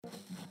Hey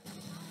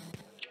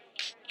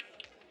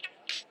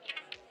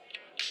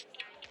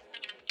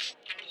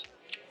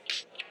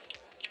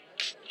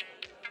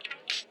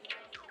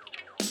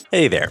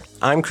there,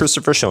 I'm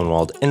Christopher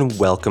Schoenwald, and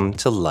welcome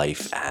to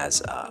Life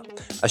as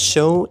a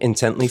show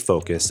intently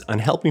focused on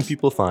helping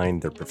people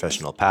find their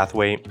professional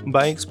pathway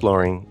by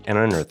exploring and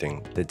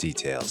unearthing the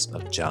details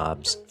of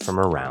jobs from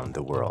around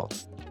the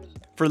world.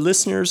 For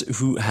listeners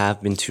who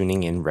have been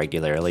tuning in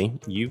regularly,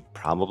 you've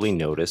probably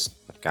noticed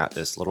I've got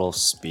this little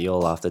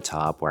spiel off the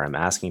top where I'm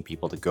asking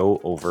people to go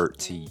over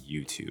to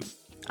YouTube.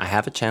 I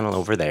have a channel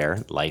over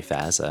there, Life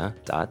as a ...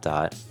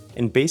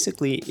 And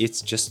basically,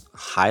 it's just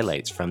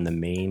highlights from the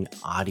main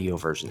audio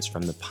versions,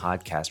 from the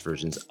podcast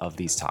versions of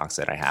these talks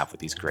that I have with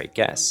these great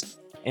guests.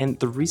 And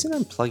the reason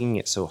I'm plugging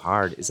it so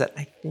hard is that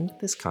I think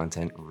this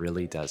content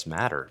really does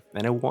matter.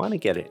 And I want to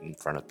get it in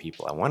front of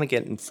people. I want to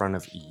get in front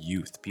of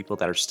youth, people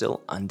that are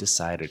still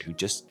undecided, who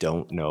just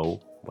don't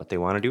know what they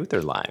want to do with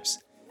their lives.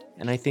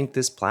 And I think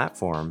this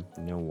platform,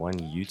 one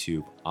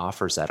YouTube,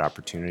 offers that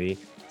opportunity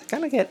to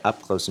kind of get up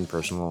close and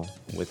personal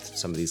with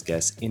some of these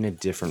guests in a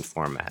different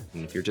format.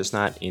 And if you're just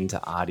not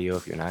into audio,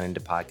 if you're not into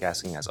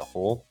podcasting as a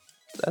whole,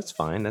 that's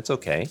fine, that's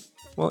okay.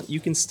 Well, you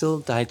can still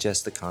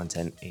digest the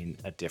content in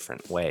a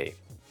different way.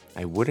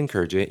 I would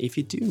encourage you, if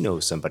you do know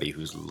somebody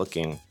who's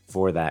looking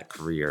for that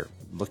career,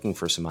 looking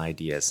for some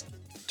ideas,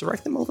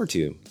 direct them over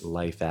to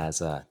Life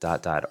as a ...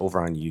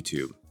 over on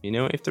YouTube.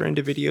 If they're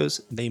into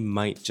videos, they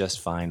might just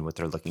find what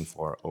they're looking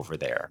for over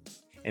there.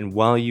 And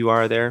while you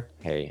are there,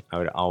 hey, I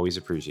would always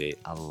appreciate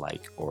a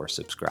like or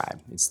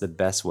subscribe. It's the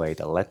best way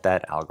to let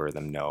that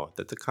algorithm know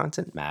that the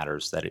content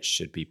matters, that it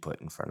should be put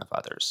in front of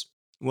others.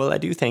 Well, I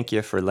do thank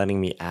you for letting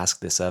me ask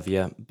this of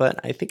you,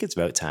 but I think it's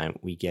about time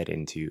we get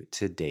into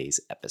today's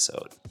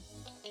episode.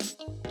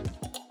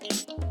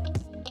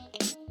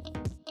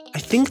 I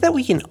think that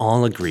we can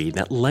all agree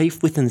that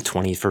life within the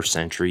 21st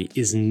century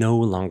is no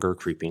longer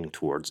creeping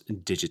towards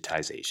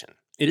digitization.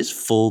 It is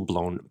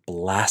full-blown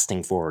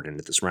blasting forward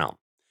into this realm.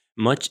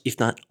 Much, if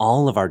not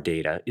all, of our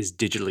data is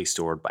digitally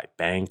stored by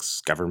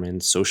banks,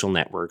 governments, social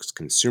networks,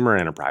 consumer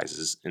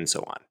enterprises, and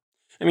so on.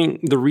 I mean,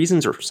 the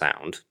reasons are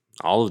sound.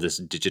 All of this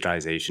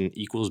digitization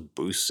equals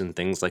boosts in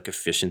things like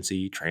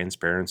efficiency,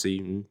 transparency,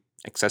 and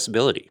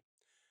accessibility.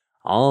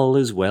 All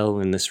is well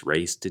in this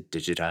race to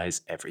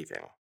digitize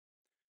everything.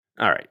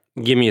 All right,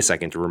 give me a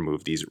second to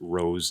remove these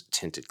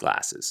rose-tinted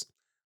glasses.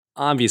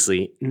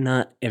 Obviously,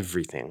 not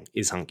everything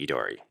is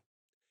hunky-dory.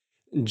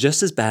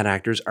 Just as bad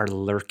actors are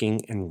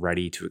lurking and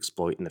ready to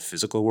exploit in the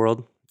physical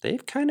world,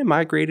 they've kind of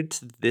migrated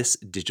to this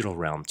digital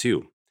realm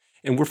too.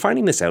 And we're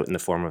finding this out in the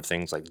form of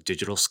things like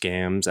digital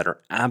scams that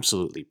are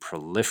absolutely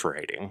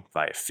proliferating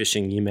via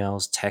phishing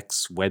emails,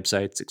 texts,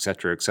 websites,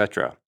 etc.,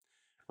 etc.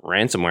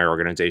 Ransomware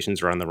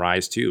organizations are on the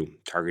rise too,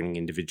 targeting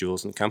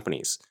individuals and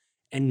companies.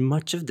 And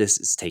much of this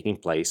is taking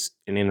place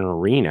in an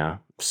arena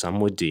some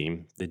would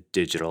deem the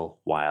digital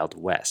Wild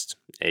West,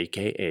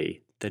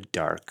 aka the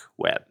dark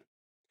web.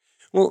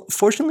 Well,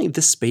 fortunately,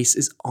 this space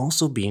is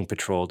also being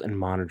patrolled and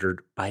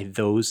monitored by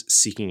those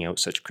seeking out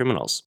such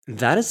criminals.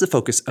 That is the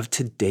focus of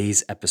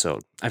today's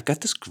episode. I've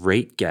got this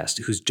great guest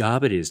whose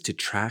job it is to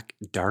track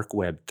dark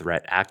web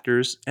threat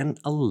actors and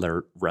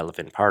alert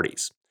relevant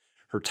parties.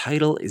 Her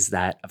title is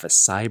that of a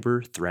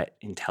cyber threat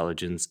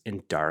intelligence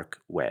and dark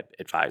web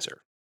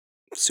advisor.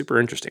 Super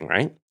interesting,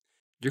 right?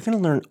 You're going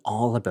to learn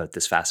all about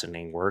this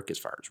fascinating work as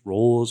far as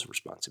roles,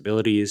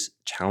 responsibilities,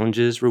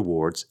 challenges,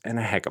 rewards, and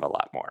a heck of a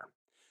lot more.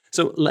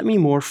 So let me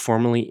more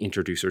formally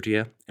introduce her to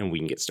you, and we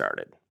can get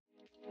started.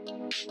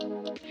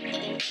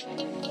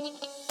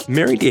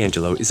 Mary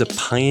D'Angelo is a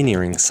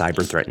pioneering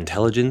cyber threat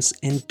intelligence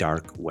and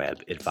dark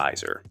web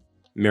advisor.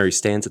 Mary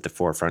stands at the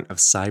forefront of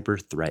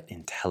cyber threat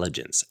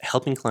intelligence,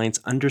 helping clients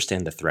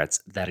understand the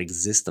threats that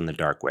exist on the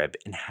dark web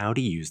and how to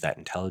use that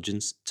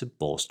intelligence to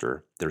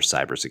bolster their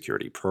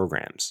cybersecurity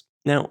programs.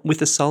 Now,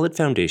 with a solid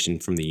foundation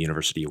from the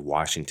University of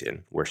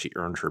Washington, where she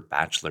earned her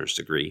bachelor's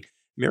degree,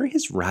 Mary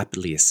has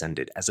rapidly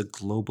ascended as a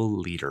global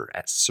leader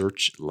at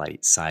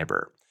Searchlight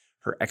Cyber.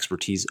 Her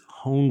expertise,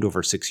 honed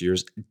over 6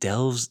 years,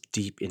 delves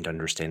deep into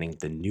understanding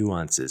the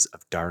nuances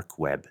of dark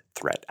web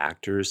threat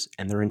actors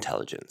and their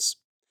intelligence.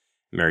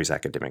 Mary's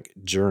academic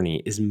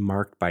journey is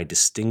marked by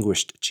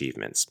distinguished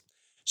achievements.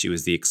 She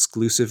was the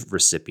exclusive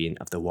recipient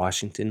of the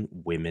Washington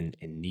Women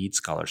in Need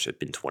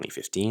Scholarship in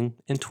 2015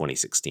 and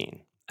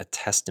 2016, a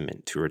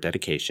testament to her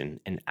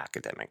dedication and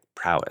academic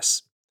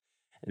prowess.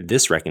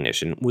 This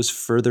recognition was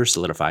further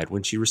solidified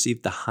when she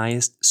received the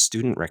highest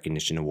student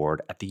recognition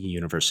award at the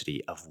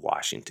University of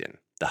Washington,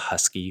 the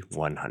Husky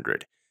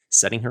 100,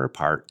 setting her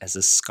apart as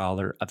a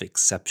scholar of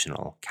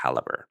exceptional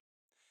caliber.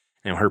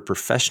 Now, her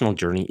professional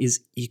journey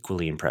is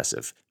equally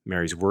impressive.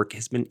 Mary's work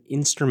has been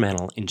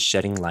instrumental in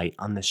shedding light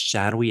on the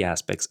shadowy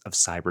aspects of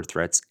cyber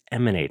threats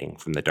emanating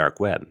from the dark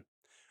web.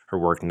 Her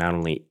work not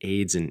only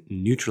aids in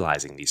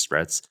neutralizing these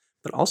threats,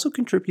 but also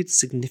contributes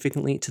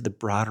significantly to the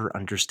broader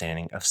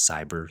understanding of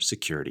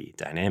cybersecurity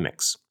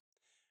dynamics.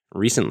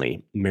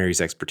 Recently,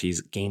 Mary's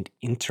expertise gained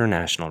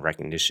international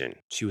recognition.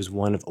 She was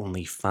one of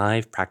only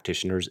 5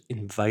 practitioners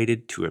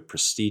invited to a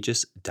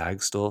prestigious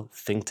Dagstuhl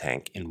think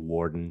tank in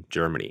Warden,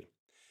 Germany.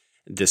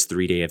 This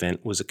 3 day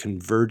event was a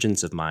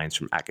convergence of minds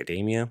from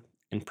academia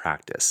and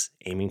practice,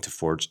 aiming to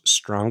forge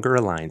stronger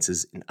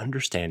alliances in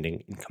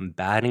understanding and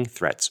combating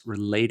threats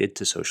related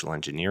to social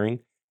engineering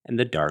and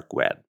the dark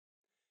web.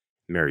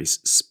 Mary's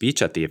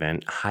speech at the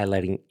event,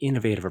 highlighting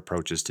innovative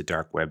approaches to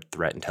dark web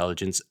threat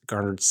intelligence,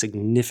 garnered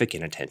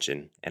significant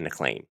attention and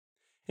acclaim.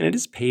 And it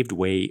has paved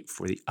way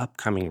for the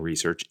upcoming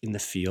research in the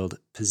field,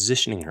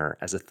 positioning her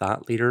as a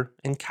thought leader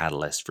and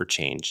catalyst for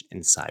change in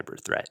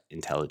cyber threat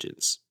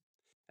intelligence.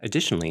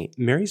 Additionally,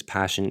 Mary's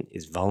passion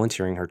is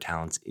volunteering her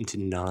talents into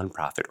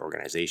nonprofit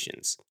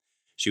organizations.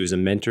 She was a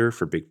mentor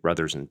for Big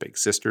Brothers and Big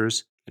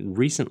Sisters, and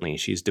recently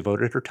she's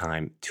devoted her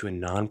time to a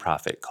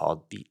nonprofit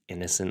called the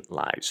Innocent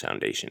Lives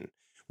Foundation,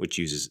 which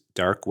uses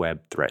dark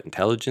web threat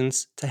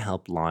intelligence to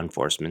help law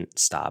enforcement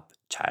stop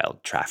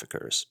child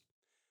traffickers.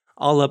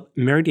 All up,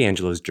 Mary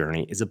D'Angelo's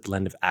journey is a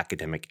blend of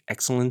academic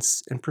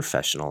excellence and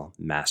professional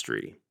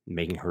mastery,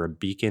 making her a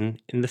beacon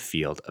in the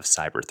field of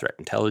cyber threat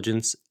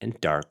intelligence and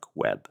dark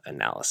web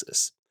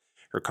analysis.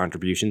 Her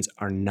contributions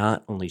are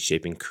not only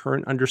shaping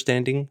current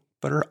understanding,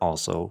 but are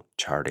also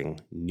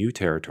charting new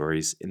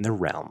territories in the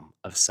realm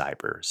of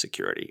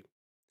cybersecurity.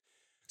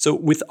 So,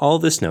 with all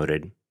this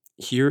noted,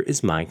 here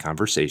is my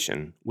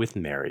conversation with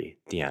Mary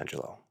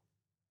D'Angelo.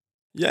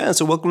 Yeah,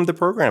 so welcome to the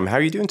program. How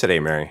are you doing today,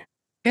 Mary?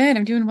 Good,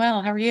 I'm doing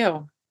well. How are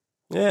you?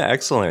 Yeah,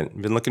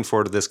 excellent. Been looking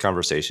forward to this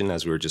conversation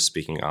as we were just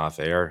speaking off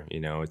air.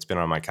 It's been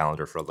on my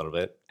calendar for a little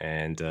bit.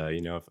 And,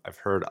 I've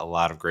heard a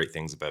lot of great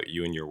things about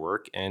you and your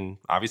work. And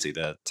obviously,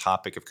 the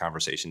topic of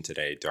conversation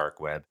today, dark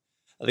web,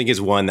 I think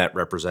is one that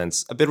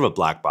represents a bit of a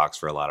black box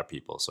for a lot of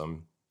people.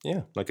 So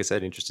yeah, like I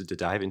said, interested to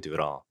dive into it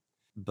all.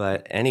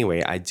 But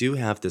anyway, I do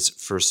have this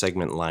first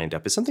segment lined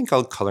up. It's something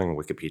called Coloring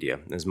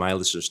Wikipedia. As my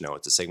listeners know,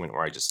 it's a segment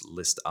where I just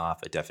list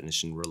off a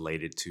definition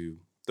related to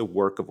the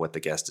work of what the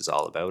guest is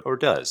all about or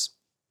does.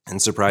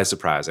 And surprise,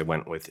 surprise, I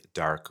went with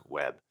dark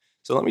web.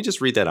 So let me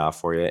just read that off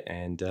for you,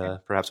 and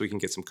Okay. perhaps we can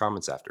get some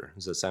comments after.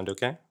 Does that sound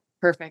okay?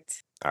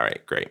 Perfect. All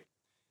right, great.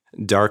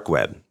 Dark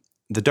web.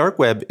 The dark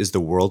web is the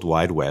World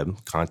Wide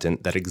Web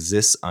content that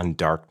exists on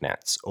dark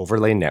nets,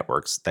 overlay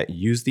networks that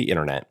use the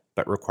internet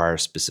but require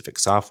specific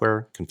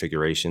software,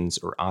 configurations,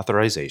 or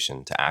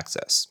authorization to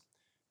access.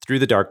 Through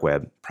the dark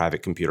web,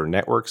 private computer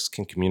networks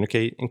can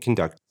communicate and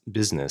conduct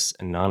business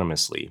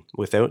anonymously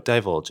without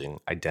divulging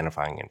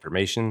identifying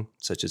information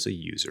such as a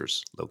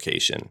user's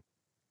location.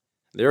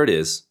 There it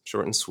is,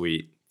 short and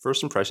sweet.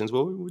 First impressions,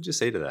 what would you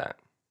say to that?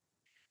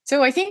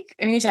 So I mean,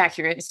 it's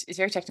accurate. It's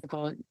very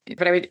technical,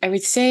 but I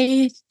would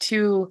say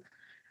to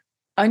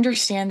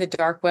understand the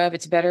dark web,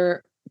 it's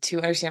better to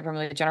understand from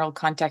the general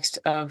context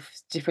of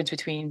difference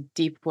between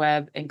deep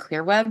web and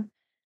clear web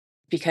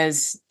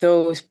because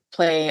those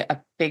play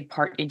a big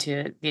part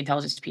into the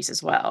intelligence piece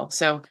as well.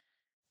 So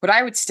what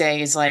I would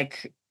say is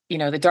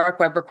the dark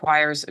web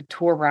requires a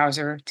Tor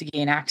browser to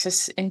gain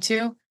access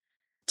into.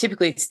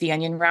 Typically, it's the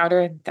onion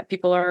router that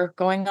people are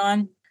going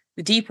on.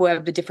 The deep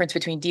web, the difference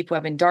between deep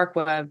web and dark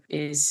web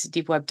is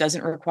deep web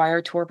doesn't require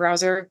a Tor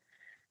browser,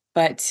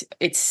 but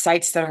it's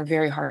sites that are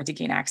very hard to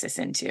gain access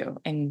into.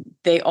 And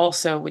they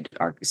also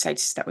are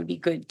sites that would be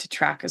good to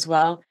track as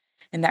well.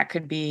 And that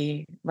could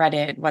be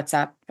Reddit,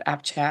 WhatsApp,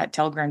 App Chat,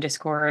 Telegram,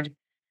 Discord,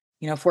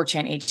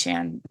 4chan,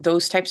 8chan,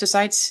 those types of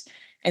sites.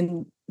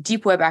 And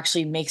deep web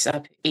actually makes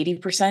up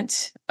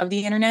 80% of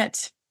the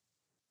internet.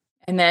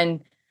 And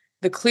then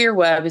the clear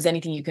web is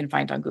anything you can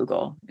find on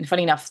Google. And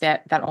funny enough,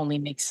 that only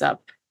makes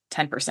up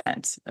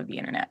 10% of the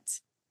internet.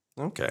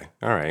 Okay,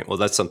 all right. Well,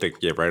 that's something,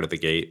 yeah, right at the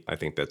gate. I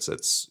think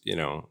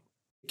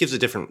gives a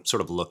different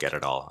sort of look at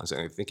it all.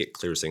 I think it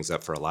clears things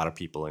up for a lot of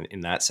people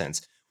in that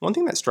sense. One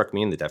thing that struck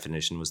me in the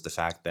definition was the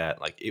fact that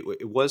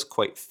it was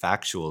quite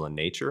factual in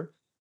nature,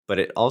 but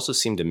it also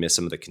seemed to miss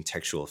some of the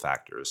contextual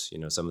factors.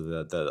 Some of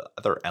the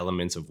other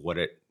elements of what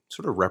it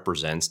sort of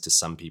represents to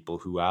some people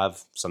who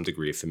have some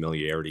degree of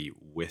familiarity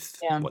with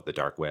Yeah. what the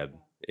dark web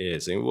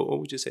is. And what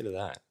would you say to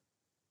that?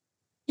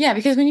 Yeah,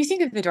 because when you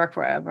think of the dark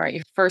web, right,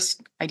 your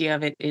first idea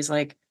of it is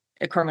like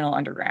a criminal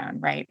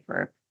underground, right?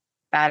 Where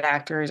bad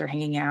actors are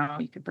hanging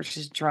out, you could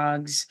purchase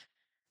drugs.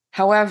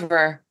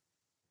 However,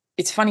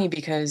 it's funny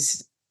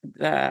because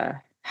the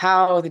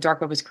how the dark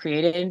web was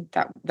created,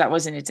 that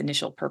wasn't its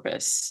initial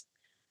purpose.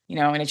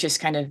 And it just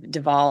kind of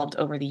devolved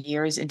over the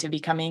years into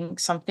becoming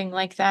something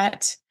like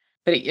that.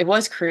 But it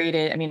was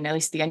created, I mean, at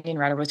least the Onion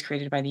Router was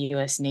created by the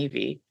US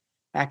Navy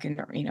back in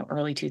the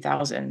early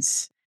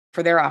 2000s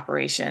for their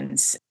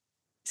operations.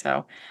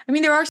 So, I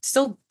mean, there are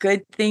still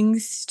good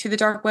things to the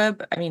dark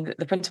web. I mean,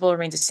 the principle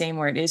remains the same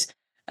where it is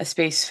a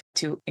space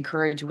to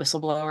encourage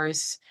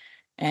whistleblowers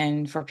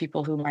and for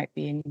people who might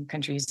be in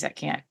countries that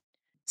can't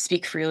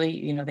speak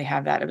freely, they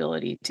have that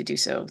ability to do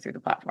so through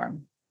the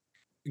platform.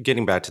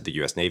 Getting back to the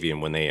US Navy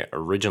and when they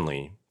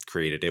originally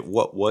created it,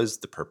 what was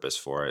the purpose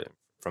for it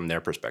from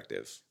their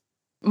perspective?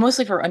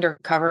 Mostly for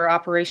undercover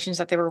operations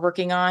that they were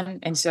working on,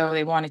 and so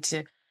they wanted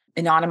to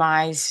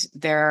anonymize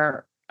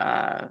their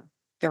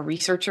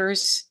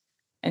researchers,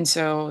 and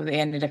so they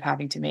ended up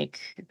having to make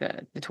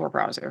the Tor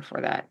browser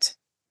for that.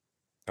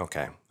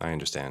 Okay, I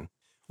understand.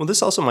 Well,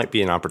 this also might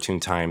be an opportune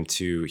time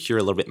to hear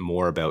a little bit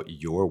more about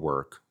your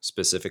work,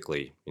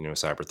 specifically,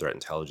 cyber threat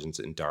intelligence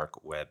and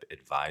dark web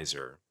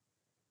advisor.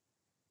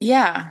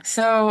 Yeah.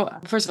 So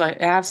first of all, I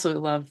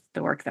absolutely love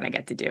the work that I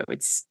get to do.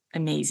 It's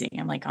amazing.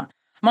 I'm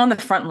on the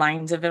front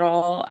lines of it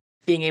all,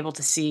 being able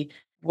to see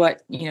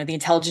what, the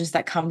intelligence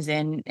that comes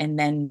in and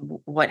then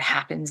what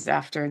happens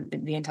after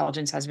the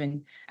intelligence has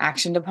been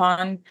actioned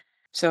upon.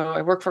 So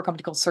I work for a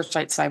company called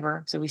Searchlight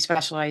Cyber. So we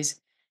specialize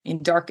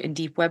in dark and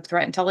deep web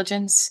threat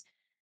intelligence.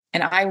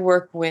 And I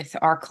work with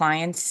our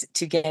clients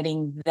to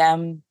getting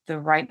them the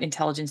right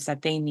intelligence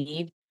that they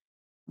need,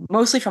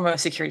 mostly from a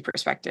security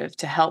perspective,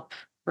 to help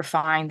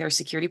refine their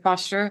security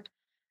posture.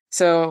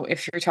 So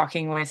if you're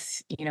talking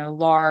with,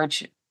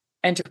 large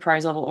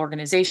enterprise level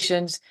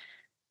organizations,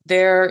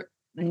 their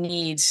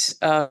needs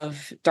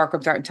of dark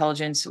web threat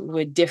intelligence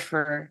would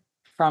differ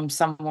from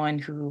someone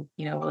who,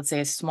 let's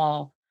say a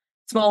small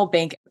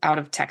bank out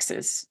of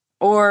Texas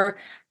or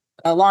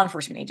a law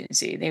enforcement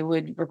agency. They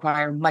would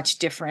require much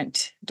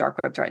different dark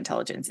web threat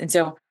intelligence. And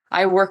so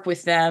I work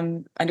with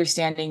them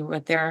understanding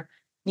what their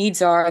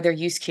needs are, their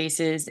use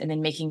cases, and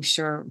then making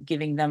sure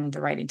giving them the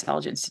right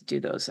intelligence to do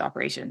those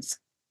operations.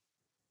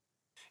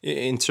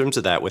 In terms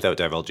of that, without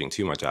divulging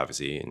too much,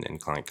 obviously, in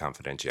client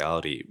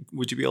confidentiality,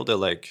 would you be able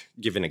to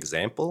give an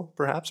example,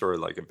 perhaps, or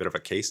like a bit of a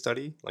case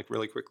study, like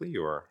really quickly,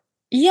 or?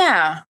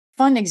 Yeah.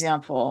 Fun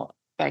example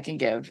that I can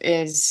give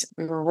is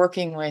we were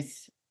working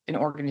with an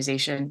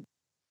organization,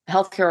 a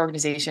healthcare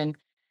organization,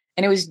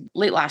 and it was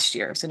late last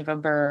year, so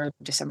November,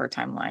 December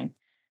timeline.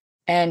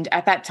 And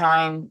at that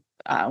time,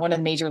 one of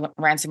the major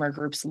ransomware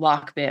groups,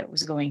 Lockbit,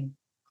 was going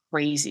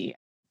crazy,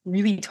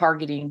 really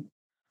targeting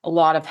a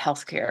lot of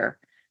healthcare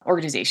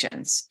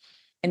organizations.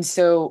 And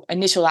so,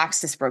 initial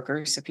access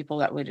brokers, so people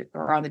that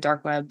are on the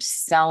dark web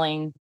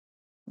selling,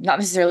 not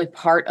necessarily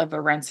part of a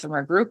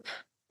ransomware group,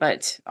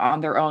 but on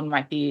their own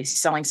might be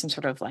selling some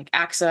sort of like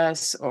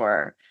access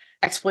or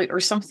exploit or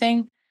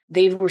something.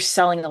 They were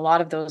selling a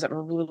lot of those that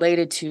were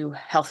related to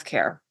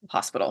healthcare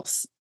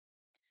hospitals.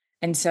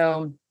 And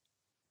so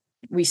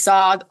we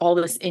saw all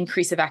this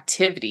increase of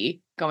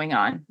activity going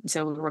on. And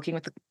so we were working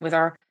with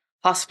our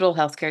hospital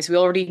healthcare. So we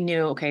already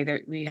knew, okay,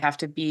 that we have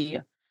to be,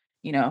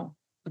 you know,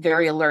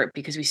 very alert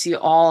because we see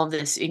all of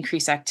this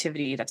increased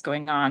activity that's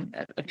going on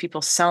of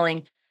people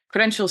selling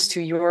credentials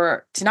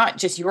to not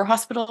just your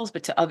hospitals,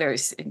 but to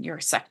others in your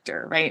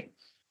sector, right?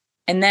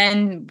 And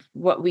then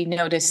what we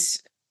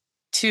noticed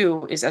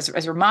too is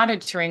as we're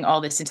monitoring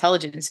all this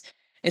intelligence,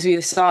 is we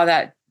saw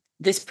that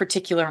this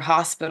particular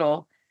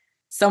hospital,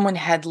 someone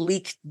had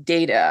leaked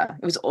data.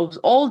 It was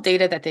old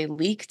data that they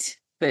leaked,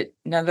 but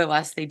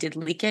nonetheless, they did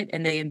leak it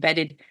and they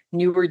embedded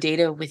newer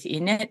data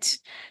within it.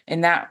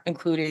 And that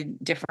included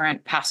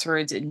different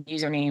passwords and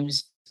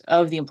usernames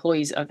of the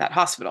employees of that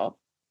hospital,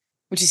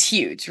 which is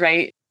huge,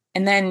 right?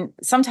 And then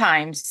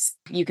sometimes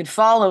you can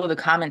follow the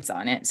comments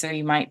on it. So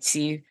you might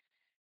see,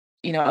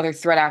 other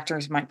threat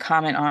actors might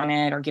comment on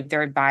it or give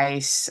their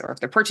advice, or if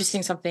they're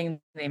purchasing something,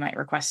 they might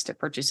request to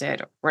purchase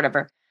it or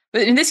whatever.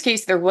 But in this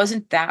case, there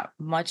wasn't that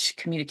much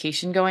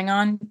communication going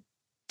on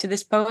to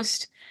this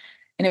post.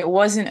 And it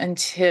wasn't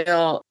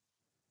until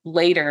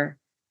later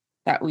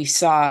that we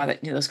saw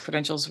that those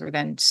credentials were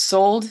then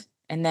sold.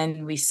 And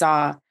then we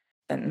saw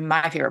that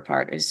my favorite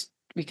part is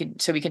we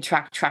could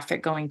track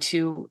traffic going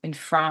to and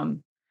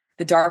from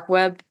the dark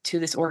web to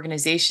this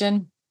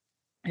organization,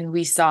 and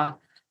we saw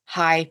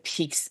high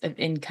peaks of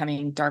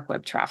incoming dark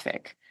web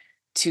traffic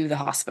to the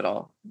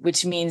hospital,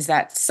 which means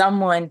that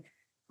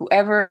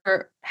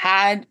whoever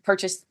had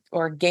purchased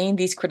or gained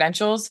these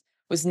credentials,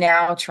 was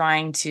now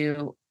trying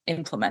to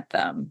implement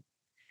them.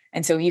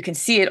 And so you can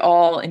see it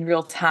all in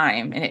real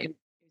time. And it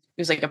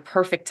was like a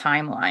perfect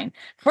timeline.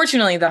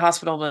 Fortunately, the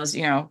hospital was,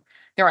 they're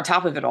on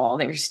top of it all.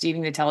 They were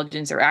receiving the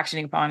intelligence, they're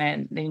actioning upon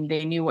it, and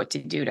they knew what to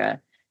do to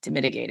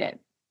mitigate it.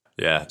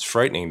 Yeah, it's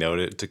frightening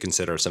though to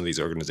consider some of these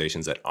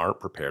organizations that aren't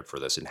prepared for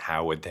this and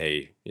how would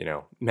they,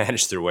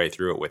 manage their way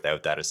through it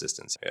without that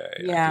assistance. Yeah, I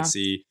can Yeah.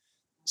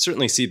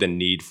 certainly see the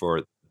need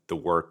for the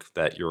work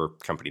that your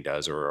company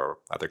does or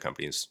other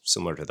companies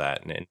similar to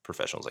that and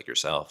professionals like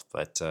yourself.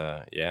 But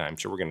yeah, I'm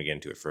sure we're going to get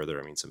into it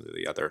further. I mean, some of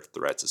the other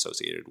threats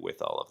associated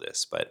with all of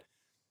this. But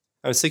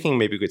I was thinking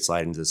maybe we could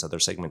slide into this other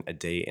segment, a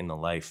day in the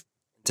life,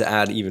 to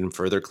add even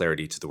further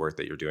clarity to the work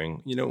that you're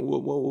doing.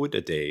 What would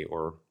a day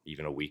or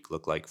even a week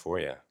look like for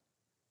you?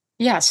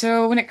 Yeah.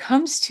 So when it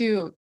comes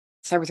to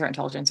cyber threat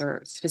intelligence,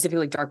 or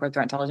specifically dark web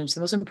threat intelligence, the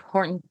most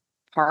important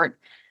part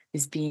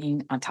is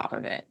being on top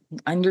of it,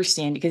 and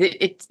understand, because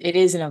it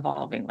is an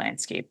evolving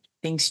landscape.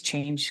 Things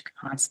change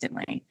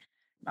constantly.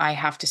 I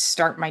have to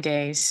start my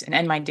days and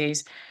end my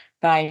days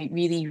by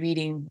really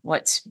reading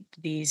what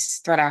these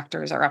threat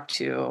actors are up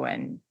to,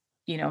 and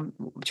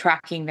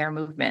tracking their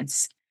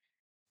movements.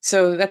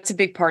 So that's a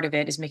big part of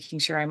it, is making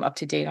sure I'm up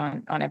to date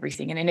on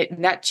everything,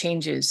 and that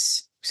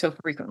changes so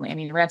frequently. I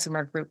mean,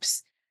 ransomware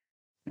groups,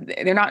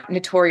 they're not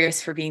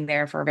notorious for being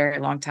there for a very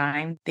long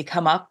time. They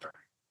come up,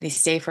 they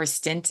stay for a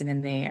stint, and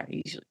then they are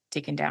usually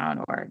taken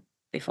down or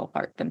they fall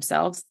apart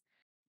themselves.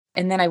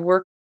 And then I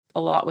work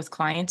a lot with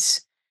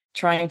clients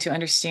trying to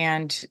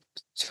understand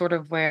sort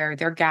of where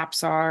their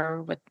gaps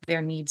are, what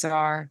their needs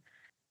are,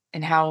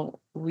 and how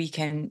we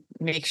can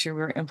make sure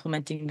we're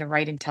implementing the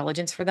right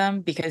intelligence for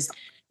them, because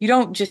you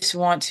don't just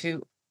want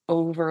to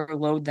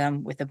overload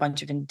them with a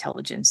bunch of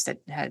intelligence that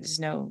has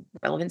no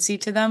relevancy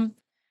to them.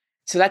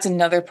 So that's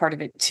another part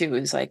of it too,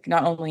 is like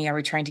not only are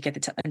we trying to get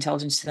the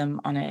intelligence to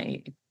them on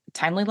a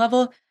timely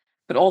level,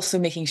 but also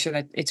making sure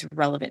that it's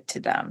relevant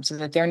to them so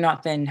that they're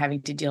not then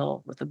having to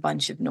deal with a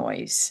bunch of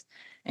noise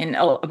and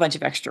a bunch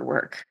of extra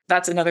work.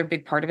 That's another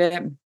big part of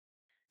it.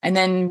 And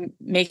then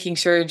making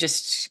sure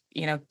just,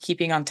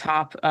 keeping on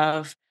top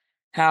of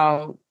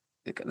how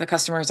the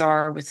customers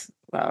are with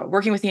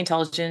working with the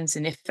intelligence.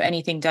 And if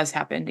anything does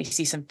happen, they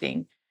see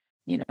something,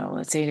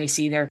 let's say they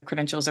see their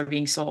credentials are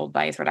being sold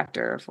by a threat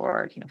actor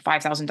for,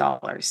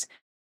 $5,000.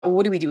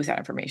 What do we do with that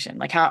information?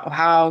 Like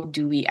how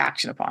do we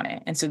action upon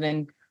it? And so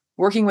then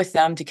working with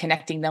them to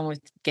connecting them with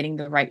getting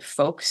the right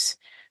folks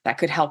that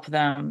could help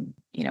them,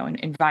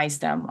 and advise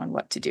them on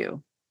what to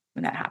do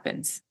when that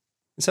happens.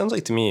 It sounds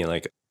like to me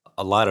like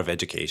a lot of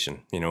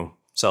education,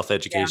 self Yeah.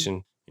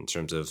 education in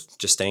terms of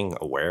just staying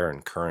aware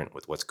and current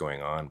with what's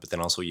going on, but then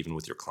also even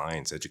with your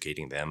clients,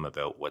 educating them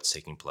about what's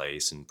taking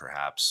place and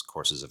perhaps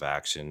courses of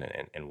action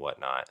and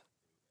whatnot.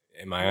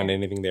 Am I on Yeah.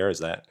 anything there? Is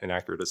that an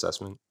accurate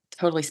assessment?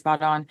 Totally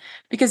spot on.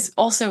 Because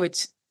also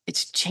it's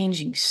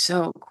changing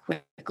so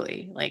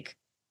quickly. Like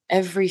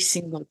every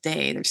single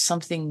day there's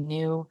something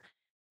new.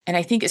 And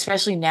I think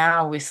especially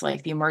now with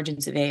like the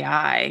emergence of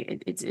AI,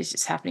 it's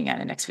just happening at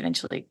an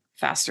exponentially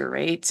faster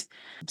rate.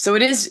 So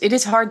it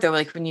is hard though,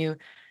 like when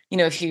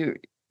if you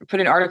put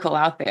an article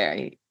out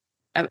there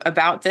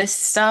about this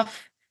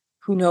stuff,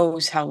 who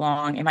knows how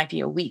long, it might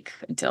be a week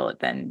until it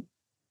then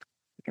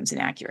becomes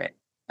inaccurate.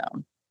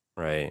 So,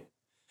 Right.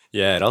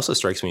 Yeah, it also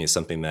strikes me as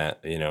something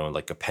that,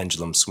 like a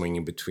pendulum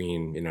swinging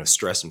between,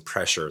 stress and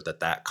pressure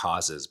that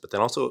causes, but then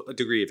also a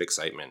degree of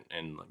excitement.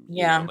 And,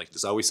 yeah. like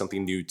there's always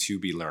something new to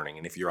be learning.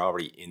 And if you're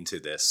already into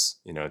this,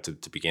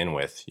 to begin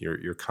with,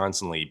 you're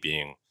constantly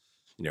being,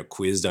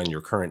 quizzed on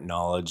your current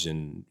knowledge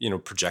and,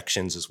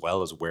 projections as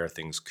well as where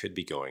things could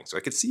be going. So I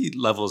could see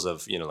levels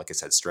of, like I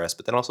said, stress,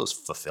 but then also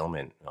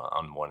fulfillment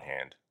on one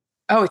hand.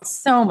 Oh, it's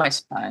so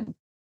much fun.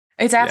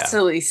 It's Yeah.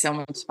 absolutely so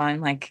much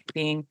fun, like,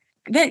 being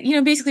that,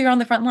 basically you're on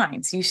the front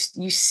lines. You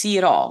see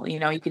it all,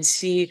 you can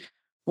see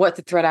what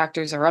the threat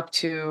actors are up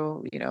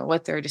to,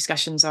 what their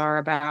discussions are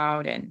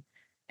about,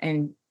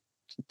 and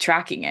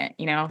tracking it,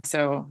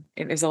 so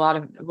there's a lot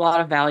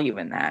of value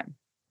in that.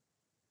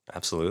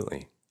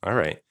 Absolutely. All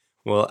right.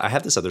 Well, I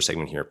have this other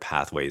segment here,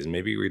 pathways, and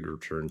maybe we'd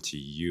return to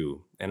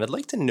you. And I'd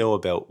like to know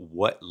about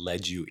what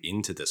led you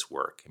into this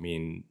work. I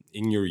mean,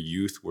 in your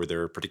youth, were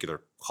there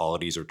particular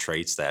qualities or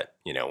traits that,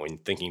 when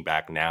thinking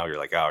back now, you're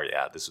like, oh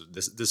yeah,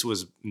 this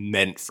was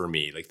meant for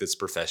me. Like this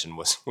profession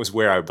was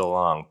where I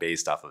belong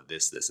based off of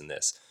this, and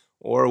this.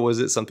 Or was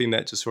it something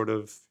that just sort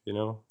of,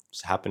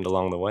 just happened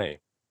along the way?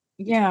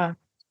 Yeah.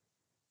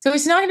 So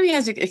it's not gonna be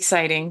as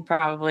exciting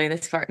probably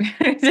this part,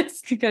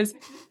 just because,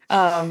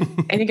 I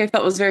think I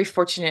felt was very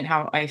fortunate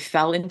how I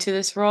fell into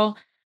this role,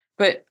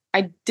 but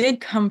I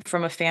did come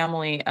from a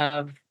family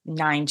of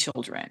 9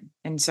 children,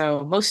 and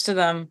so most of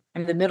them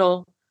I'm the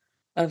middle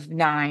of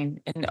 9,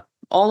 and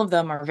all of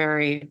them are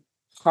very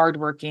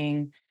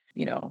hardworking,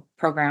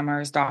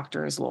 programmers,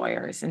 doctors,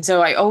 lawyers, and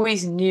so I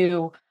always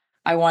knew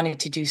I wanted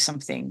to do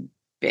something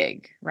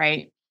big,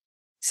 right?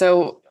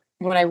 So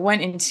when I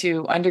went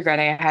into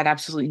undergrad, I had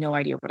absolutely no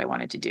idea what I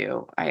wanted to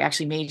do. I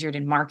actually majored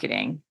in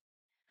marketing,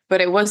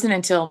 but it wasn't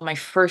until my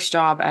first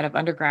job out of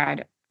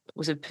undergrad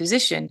was a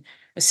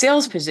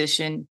sales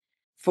position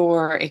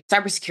for a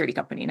cybersecurity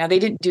company. Now they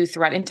didn't do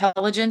threat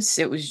intelligence;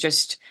 it was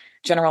just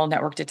general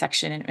network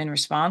detection and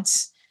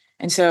response.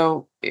 And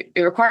so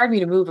it required me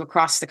to move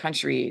across the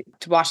country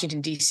to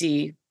Washington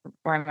D.C.,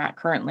 where I'm at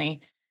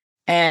currently.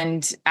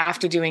 And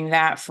after doing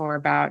that for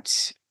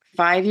about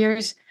 5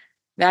 years,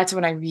 that's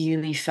when I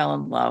really fell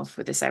in love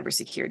with the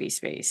cybersecurity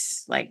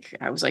space. Like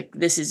I was like,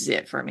 this is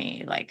it for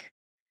me. Like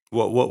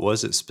What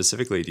was it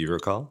specifically? Do you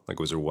recall? Like,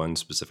 was there one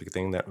specific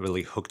thing that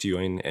really hooked you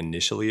in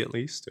initially, at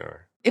least,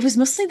 or? it was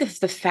mostly the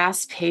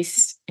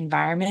fast-paced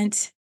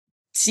environment.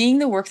 Seeing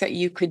the work that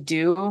you could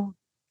do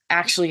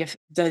actually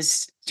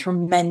does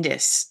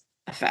tremendous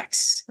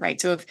effects, right?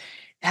 So if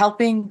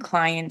helping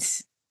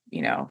clients,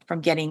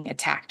 from getting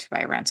attacked by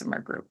a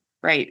ransomware group,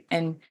 right?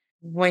 And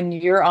when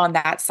you're on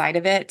that side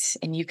of it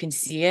and you can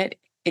see it,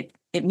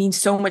 it means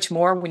so much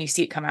more when you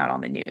see it come out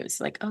on the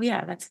news. Like, oh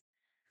yeah,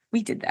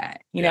 we did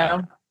that,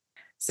 Yeah.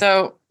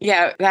 So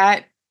yeah,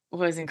 that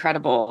was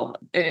incredible.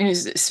 It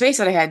was a space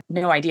that I had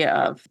no idea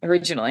of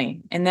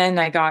originally. And then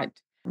I got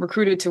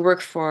recruited to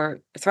work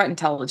for a threat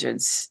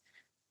intelligence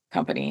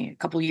company a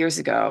couple years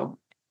ago.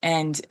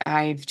 And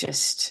I've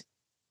just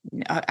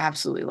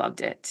absolutely loved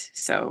it.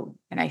 So,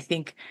 and I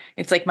think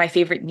it's like my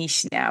favorite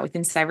niche now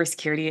within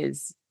cybersecurity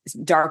is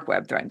dark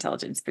web threat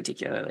intelligence,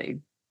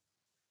 particularly.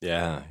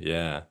 Yeah,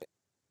 yeah.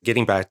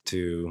 Getting back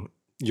to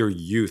your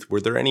youth,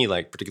 were there any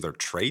like particular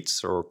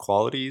traits or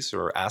qualities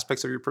or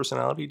aspects of your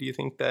personality do you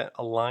think that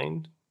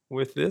aligned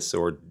with this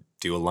or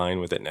do align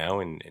with it now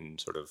in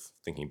sort of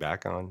thinking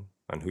back on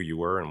who you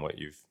were and what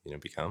you've,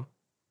 become?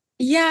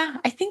 Yeah,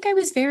 I think I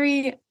was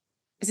very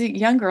as a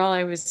young girl,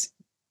 I was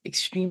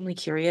extremely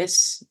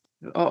curious,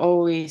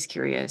 always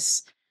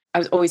curious. I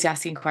was always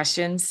asking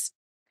questions.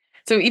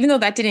 So even though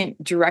that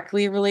didn't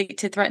directly relate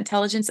to threat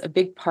intelligence, a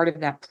big part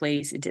of that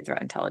plays into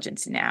threat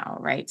intelligence now,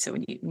 right? So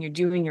when you're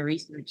doing your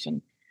research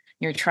and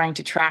you're trying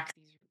to track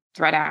these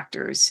threat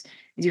actors,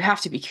 you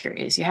have to be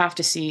curious. You have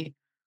to see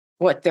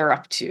what they're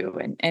up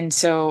to, and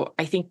so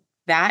I think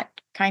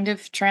that kind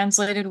of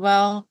translated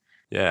well.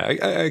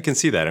 Yeah, I can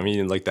see that. I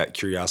mean, like that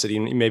curiosity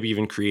and maybe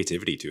even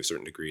creativity to a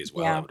certain degree as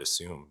well, I Yeah, would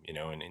assume,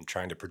 and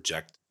trying to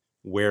project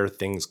where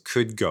things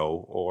could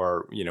go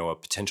or, a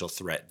potential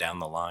threat down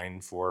the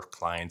line for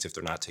clients if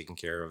they're not taking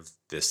care of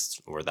this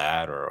or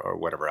that or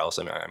whatever else.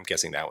 I mean, I'm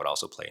guessing that would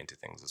also play into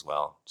things as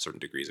well, certain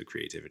degrees of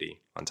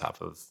creativity on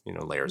top of,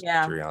 layers of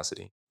yeah.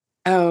 curiosity.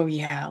 Oh,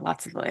 yeah,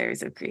 lots of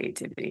layers of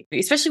creativity,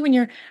 especially when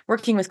you're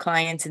working with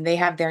clients and they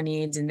have their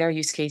needs and their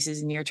use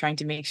cases, and you're trying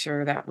to make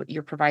sure that what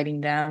you're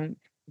providing them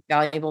is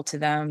valuable to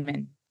them.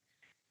 And,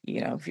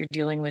 if you're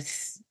dealing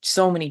with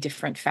so many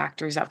different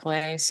factors at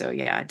play. So,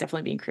 yeah,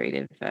 definitely being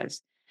creative and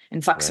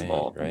Right,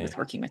 flexible right. with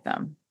working with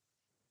them.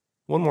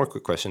 One more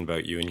quick question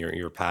about you and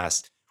your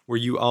past. Were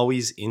you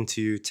always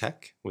into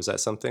tech? Was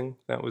that something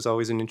that was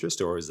always an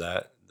interest, or was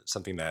that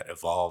something that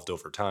evolved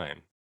over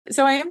time?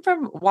 So, I am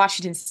from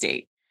Washington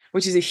State,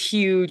 which is a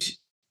huge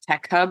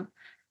tech hub.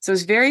 So, I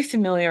was very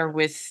familiar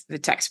with the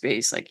tech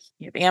space, like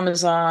you have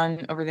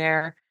Amazon over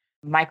there,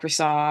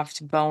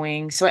 Microsoft,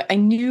 Boeing. So, I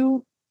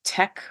knew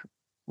tech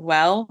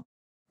well.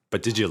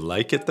 But did you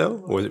like it though?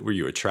 Were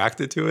you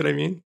attracted to it? I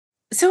mean,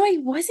 So I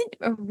wasn't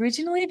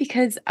originally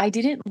because I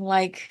didn't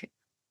like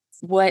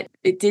what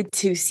it did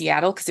to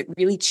Seattle because it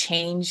really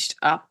changed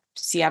up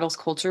Seattle's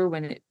culture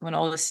when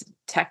all this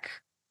tech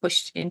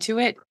pushed into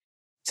it.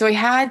 So I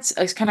had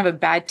a kind of a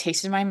bad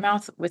taste in my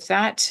mouth with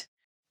that.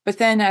 But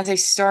then as I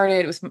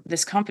started with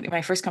this company,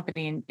 my first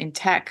company in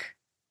tech,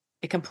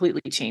 it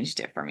completely changed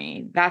it for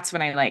me. That's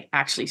when I like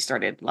actually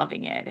started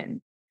loving it, and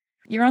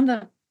you're on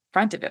the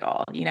front of it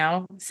all.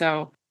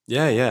 So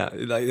yeah, yeah.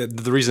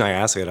 The reason I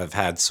ask it, I've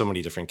had so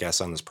many different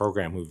guests on this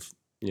program who've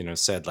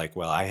said like,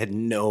 well, I had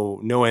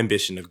no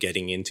ambition of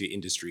getting into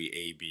industry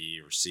A, B,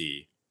 or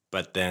C,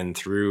 but then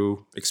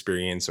through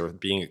experience or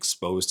being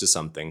exposed to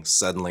something,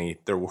 suddenly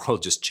their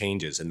world just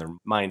changes and their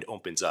mind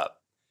opens up.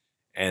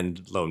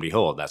 And lo and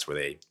behold, that's where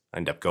they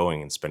end up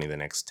going and spending the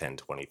next 10,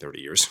 20, 30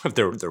 years of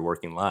their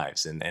working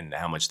lives and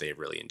how much they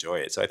really enjoy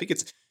it. So I think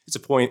it's a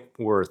point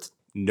worth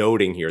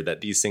noting here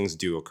that these things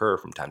do occur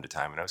from time to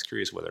time. And I was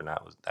curious whether or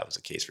not that was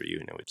the case for you.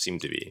 And it would seem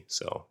to be.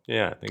 So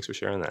yeah, thanks for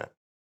sharing that.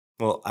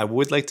 Well, I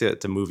would like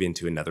to move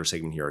into another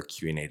segment here, our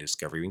Q&A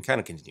discovery. We can kind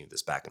of continue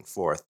this back and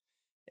forth.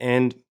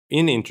 And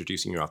in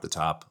introducing you off the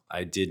top,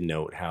 I did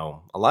note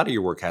how a lot of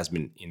your work has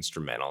been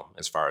instrumental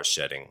as far as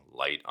shedding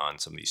light on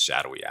some of these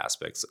shadowy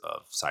aspects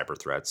of cyber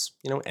threats,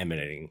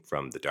 emanating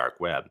from the dark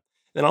web.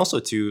 And also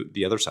to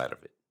the other side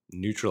of it,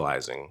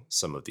 neutralizing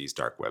some of these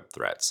dark web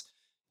threats.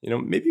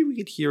 Maybe we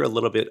could hear a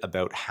little bit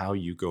about how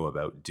you go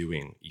about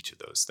doing each of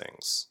those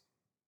things.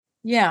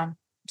 yeah.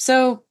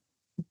 So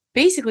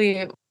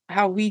basically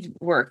how we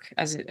work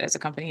as a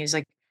company is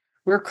like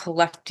we're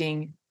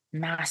collecting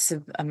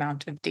massive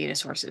amount of data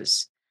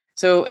sources.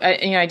 So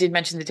I did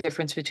mention the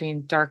difference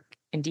between dark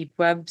and deep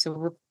web. So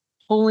we're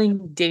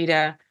pulling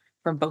data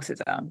from both of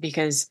them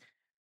because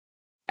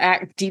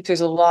at deep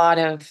there's a lot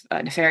of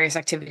nefarious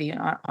activity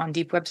on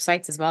deep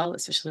websites as well,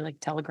 especially like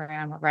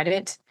Telegram or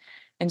Reddit.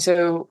 And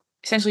so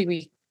essentially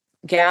we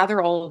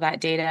gather all of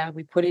that data,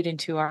 we put it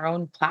into our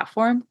own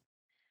platform,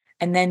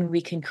 and then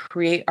we can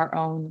create our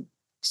own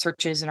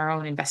searches and our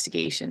own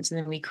investigations. And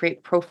then we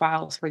create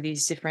profiles for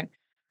these different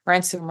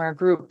ransomware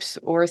groups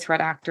or threat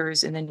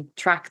actors and then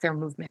track their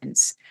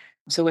movements.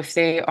 So if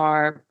they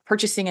are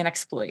purchasing an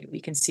exploit, we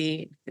can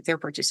see that they're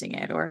purchasing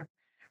it, or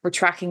we're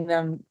tracking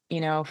them,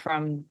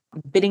 from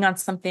bidding on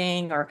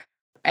something or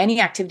any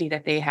activity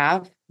that they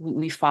have,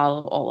 we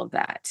follow all of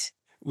that.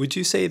 Would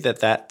you say that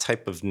that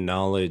type of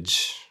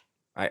knowledge,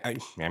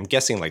 I'm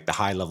guessing like the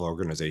high level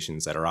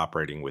organizations that are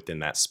operating within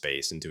that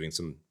space and doing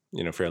some,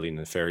 fairly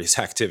nefarious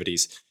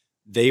activities,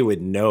 they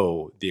would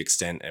know the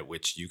extent at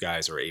which you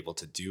guys are able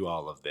to do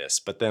all of this.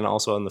 But then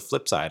also on the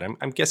flip side,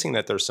 I'm guessing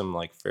that there's some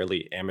like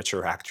fairly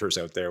amateur actors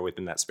out there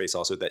within that space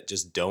also that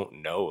just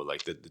don't know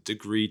like the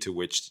degree to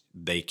which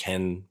they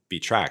can be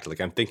tracked.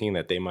 Like I'm thinking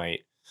that they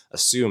might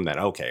assume that,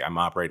 okay, I'm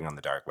operating on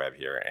the dark web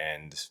here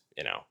and,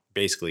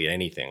 basically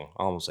anything,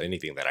 almost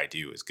anything that I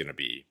do is going to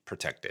be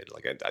protected.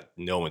 Like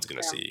no one's going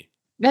to Yeah. see.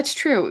 That's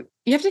true.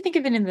 You have to think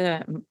of it in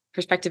the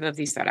perspective of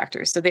these threat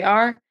actors. So they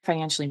are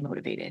financially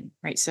motivated,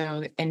 right?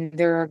 So, and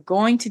they're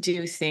going to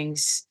do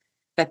things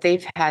that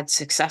they've had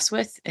success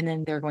with, and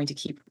then they're going to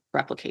keep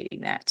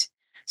replicating that.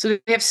 So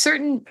they have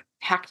certain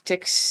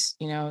tactics,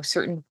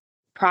 certain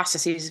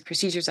processes,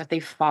 procedures that they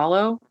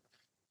follow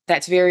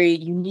that's very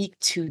unique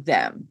to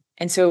them.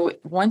 And so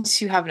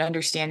once you have an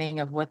understanding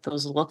of what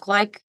those look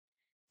like,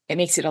 it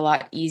makes it a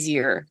lot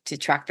easier to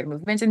track their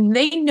movements. And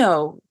they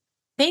know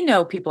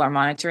people are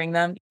monitoring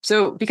them.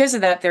 So because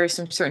of that, there are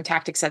some certain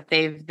tactics that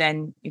they've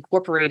then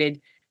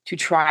incorporated to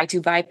try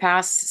to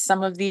bypass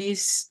some of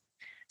these,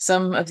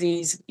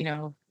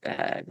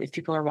 if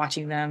people are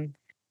watching them.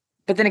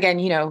 But then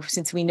again,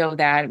 since we know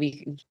that,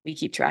 we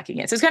keep tracking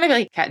it. So it's kind of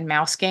like a cat and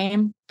mouse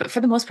game. But for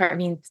the most part, I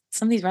mean,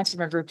 some of these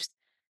ransomware groups,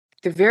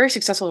 they're very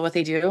successful at what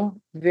they do,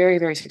 very,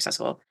 very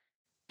successful.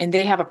 And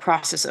they have a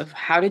process of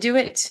how to do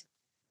it,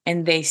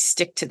 and they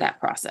stick to that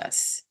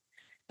process.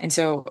 And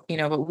so,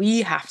 what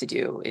we have to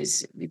do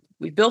is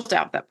we built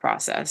out that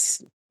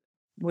process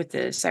with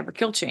the cyber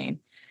kill chain,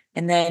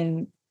 and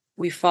then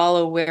we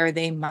follow where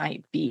they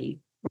might be,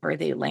 where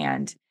they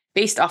land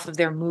based off of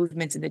their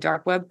movements in the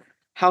dark web,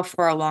 how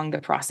far along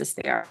the process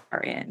they are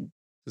in.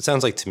 It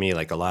sounds like to me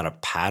like a lot of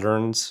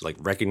patterns, like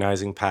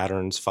recognizing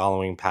patterns,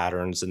 following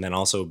patterns, and then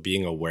also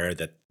being aware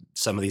that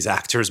some of these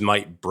actors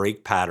might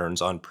break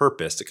patterns on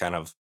purpose to kind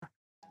of,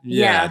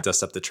 yeah, Yeah.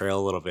 dust up the trail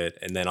a little bit.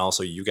 And then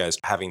also you guys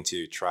having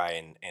to try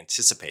and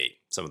anticipate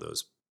some of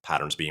those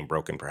patterns being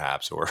broken,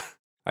 perhaps. Or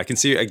I can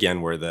see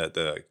again where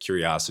the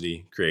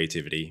curiosity,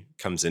 creativity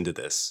comes into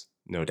this,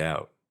 no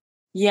doubt.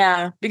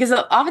 Yeah, because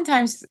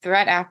oftentimes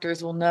threat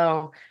actors will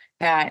know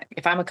that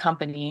if I'm a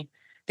company,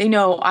 they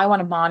know I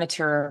want to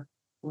monitor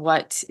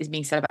what is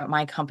being said about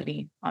my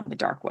company on the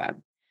dark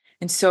web.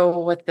 And so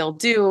what they'll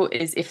do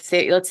is if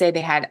let's say they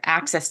had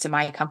access to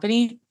my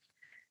company,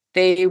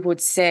 they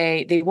would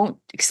say they won't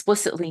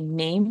explicitly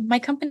name my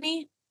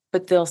company,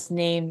 but they'll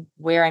name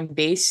where I'm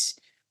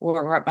based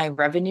or what my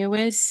revenue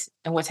is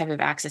and what type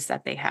of access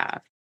that they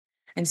have.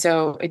 And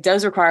so it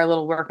does require a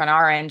little work on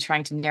our end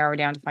trying to narrow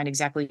down to find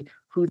exactly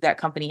who that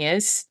company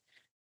is.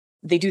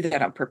 They do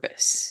that on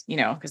purpose,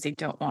 because they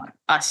don't want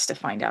us to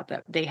find out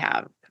that they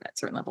have that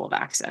certain level of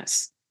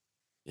access.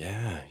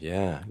 Yeah,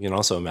 yeah. You can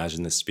also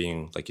imagine this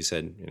being, like you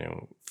said,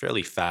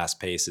 fairly fast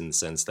paced in the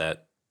sense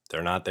that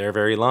they're not there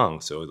very long.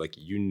 So, like,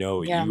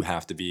 Yeah. you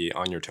have to be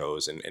on your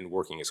toes and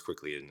working as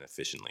quickly and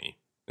efficiently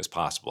as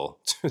possible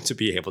to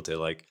be able to,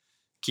 like,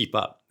 keep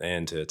up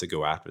and to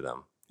go after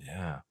them.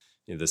 Yeah.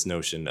 This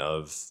notion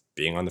of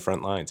being on the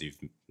front lines, you've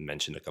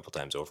mentioned a couple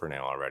times over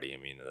now already. I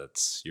mean,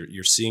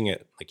 you're seeing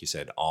it, like you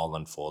said, all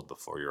unfold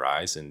before your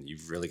eyes, and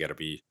you've really got to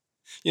be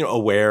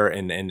aware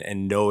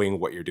and knowing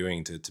what you're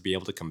doing to be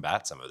able to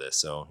combat some of this.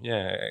 So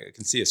yeah, I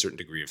can see a certain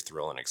degree of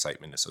thrill and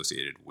excitement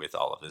associated with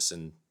all of this,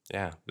 and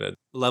yeah, the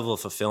level of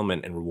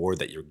fulfillment and reward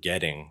that you're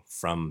getting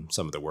from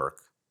some of the work,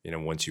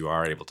 once you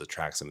are able to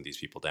track some of these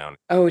people down.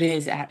 Oh, it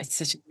is. It's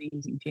such an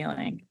amazing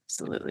feeling.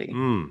 Absolutely.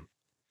 Mm.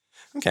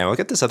 Okay, well, I'll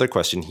get this other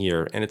question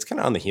here, and it's kind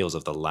of on the heels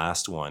of the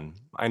last one.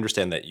 I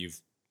understand that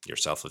you've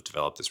yourself have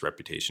developed this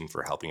reputation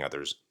for helping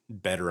others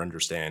better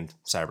understand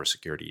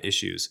cybersecurity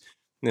issues.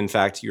 In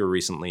fact, you were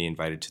recently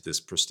invited to this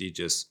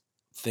prestigious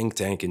think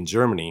tank in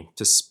Germany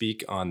to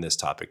speak on this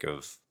topic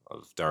of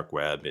dark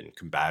web and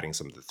combating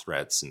some of the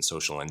threats and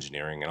social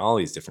engineering and all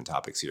these different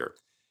topics here.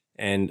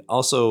 And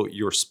also,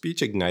 your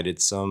speech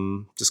ignited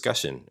some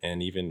discussion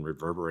and even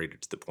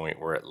reverberated to the point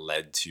where it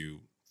led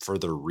to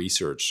further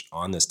research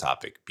on this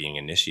topic being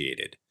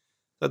initiated.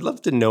 I'd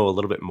love to know a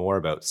little bit more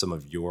about some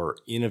of your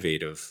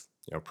innovative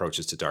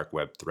approaches to dark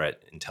web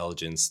threat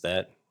intelligence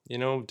that,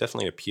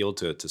 definitely appealed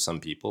to some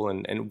people.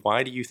 And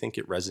why do you think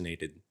it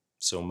resonated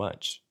so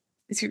much?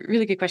 It's a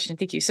really good question.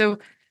 Thank you. So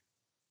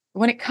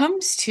when it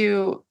comes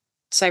to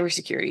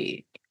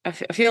cybersecurity, I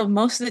feel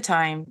most of the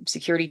time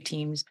security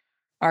teams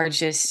are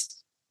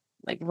just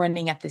like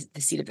running at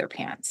the seat of their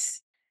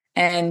pants.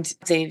 And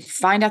they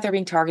find out they're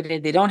being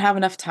targeted, they don't have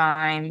enough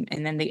time,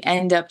 and then they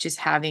end up just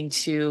having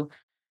to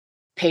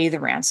pay the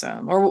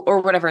ransom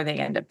or whatever they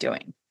end up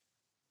doing.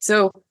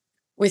 So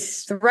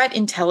with threat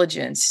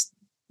intelligence,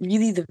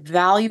 really the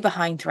value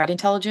behind threat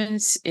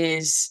intelligence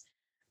is,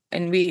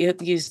 and we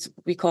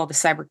call it the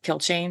cyber kill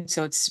chain.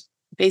 So it's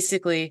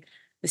basically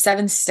the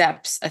 7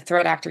 steps a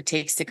threat actor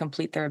takes to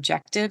complete their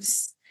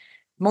objectives.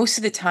 Most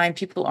of the time,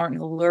 people aren't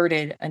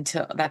alerted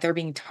until that they're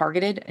being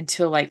targeted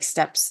until like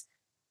steps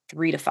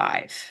 3 to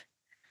 5.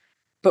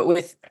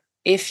 But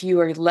if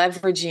you are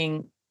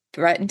leveraging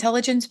threat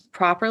intelligence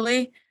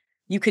properly,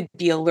 you could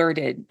be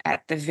alerted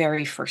at the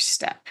very first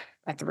step,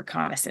 at the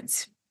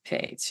reconnaissance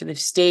phase. So the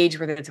stage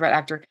where the threat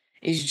actor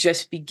is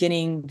just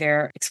beginning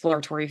their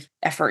exploratory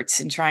efforts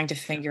and trying to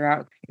figure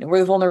out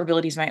where the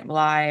vulnerabilities might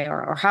lie,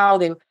 or how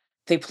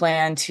they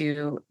plan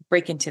to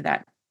break into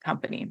that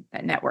company,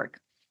 that network.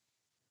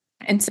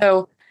 And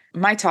so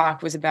my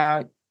talk was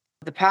about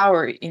the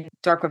power in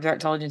dark web threat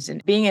intelligence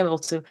and being able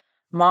to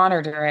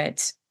monitor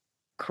it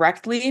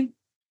correctly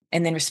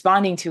and then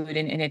responding to it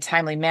in a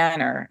timely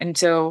manner. And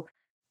so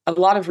a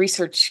lot of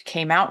research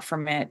came out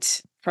from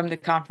it, from the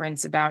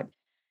conference, about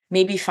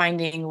maybe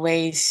finding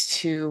ways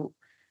to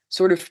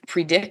sort of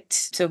predict.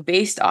 So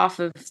based off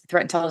of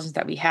threat intelligence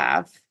that we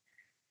have,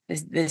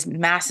 this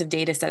massive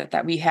data set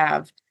that we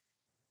have,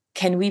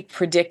 can we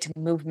predict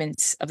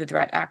movements of the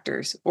threat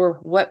actors, or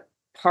what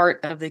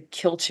part of the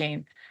kill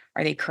chain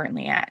are they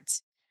currently at?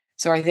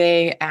 So are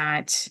they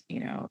at,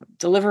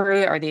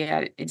 delivery? Are they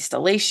at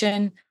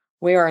installation?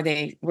 Where are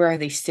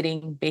they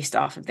sitting based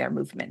off of their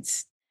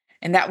movements?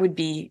 And that would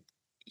be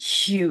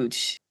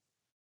huge.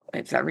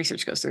 If that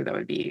research goes through, that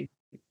would be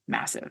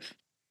massive.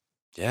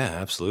 Yeah,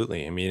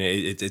 absolutely. I mean,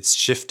 it's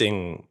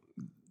shifting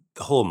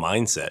the whole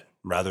mindset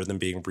rather than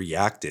being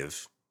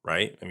reactive,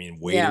 right? I mean,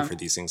 waiting Yeah. for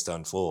these things to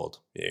unfold.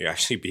 You're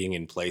actually being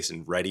in place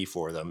and ready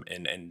for them,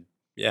 and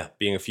yeah,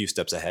 being a few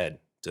steps ahead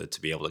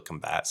to be able to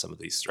combat some of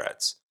these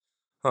threats.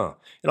 Huh.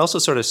 It also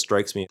sort of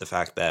strikes me the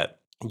fact that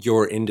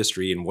your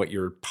industry and what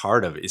you're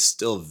part of is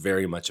still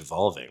very much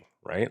evolving,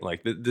 right?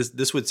 Like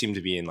this would seem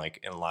to be in like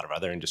in a lot of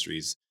other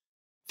industries,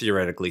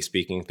 theoretically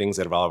speaking, things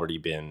that have already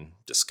been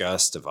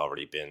discussed, have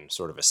already been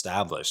sort of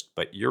established,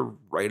 but you're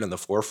right on the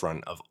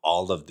forefront of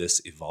all of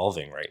this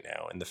evolving right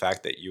now. And the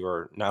fact that you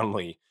are not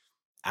only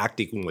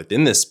acting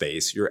within this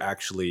space, you're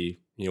actually,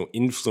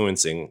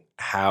 influencing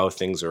how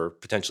things are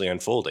potentially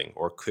unfolding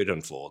or could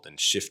unfold and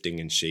shifting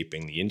and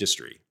shaping the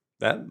industry.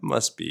 That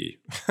must be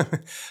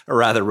a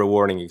rather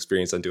rewarding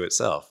experience unto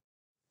itself.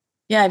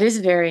 Yeah, it is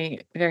a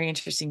very, very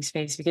interesting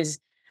space because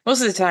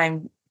most of the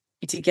time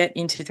to get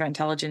into threat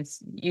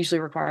intelligence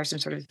usually requires some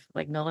sort of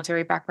like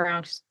military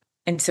background.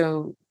 And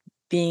so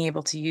being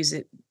able to use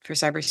it for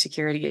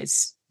cybersecurity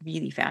is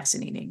really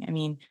fascinating. I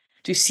mean,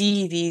 to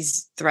see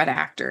these threat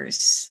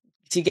actors,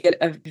 to get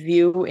a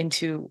view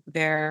into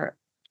their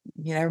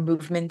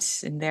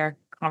movements and their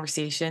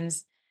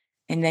conversations,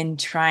 and then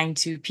trying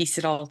to piece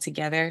it all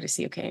together to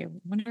see, okay, I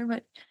wonder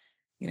what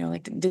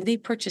like, did they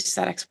purchase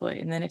that exploit?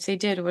 And then if they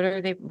did, what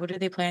do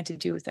they plan to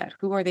do with that?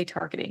 Who are they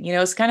targeting?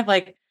 It's kind of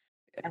like,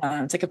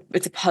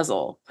 it's a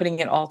puzzle, putting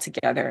it all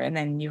together. And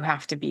then you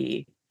have to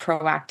be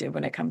proactive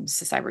when it comes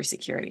to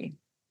cybersecurity.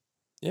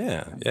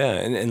 Yeah, yeah.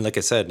 And like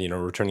I said,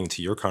 returning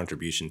to your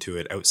contribution to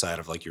it outside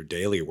of like your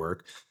daily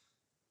work,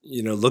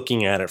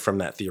 looking at it from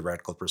that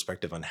theoretical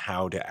perspective on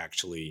how to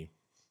actually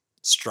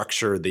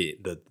structure the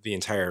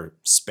entire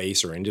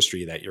space or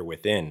industry that you're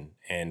within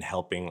and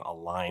helping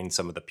align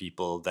some of the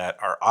people that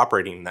are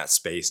operating in that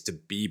space to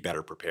be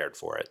better prepared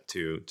for it,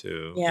 to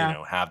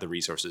Yeah. have the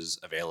resources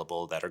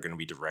available that are going to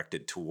be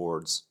directed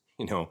towards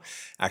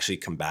actually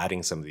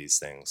combating some of these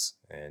things.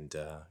 And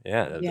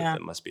yeah, Yeah.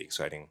 that must be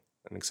exciting,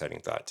 an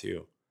exciting thought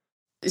too.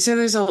 So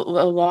there's a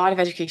lot of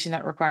education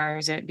that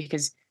requires it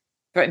because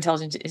threat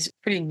intelligence is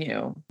pretty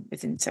new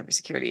within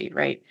cybersecurity,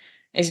 right?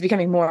 It's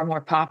becoming more and more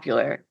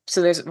popular.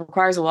 So it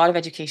requires a lot of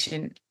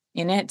education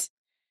in it.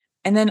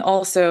 And then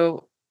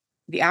also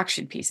the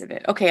action piece of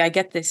it. Okay, I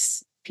get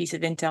this piece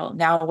of intel.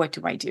 Now what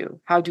do I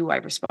do? How do I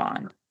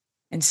respond?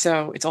 And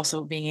so it's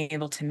also being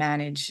able to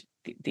manage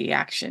the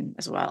action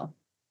as well.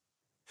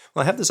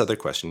 Well, I have this other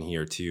question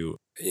here too.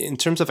 In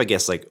terms of, I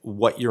guess, like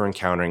what you're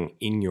encountering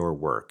in your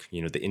work,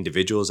 the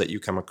individuals that you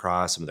come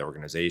across, some of the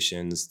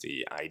organizations,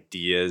 the Yeah.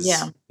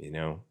 ideas,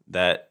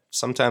 that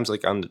sometimes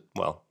like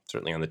well,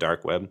 certainly on the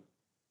dark web,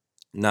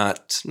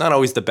 not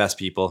always the best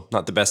people,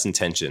 not the best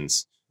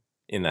intentions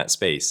in that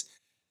space.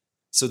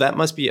 So that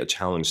must be a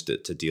challenge to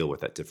deal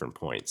with at different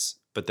points.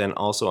 But then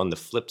also on the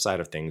flip side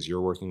of things,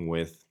 you're working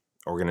with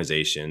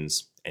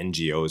organizations,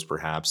 NGOs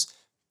perhaps,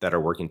 that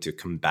are working to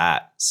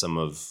combat some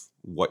of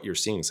what you're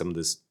seeing, some of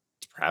this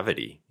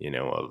depravity,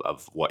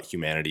 of what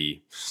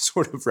humanity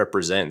sort of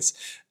represents,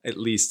 at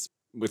least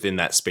within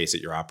that space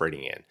that you're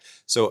operating in.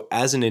 So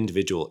as an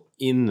individual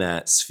in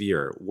that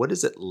sphere, what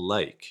is it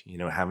like,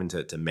 having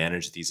to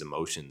manage these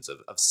emotions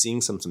of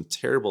seeing some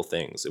terrible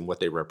things and what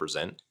they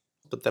represent,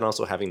 but then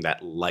also having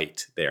that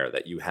light there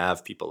that you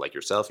have people like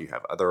yourself, you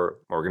have other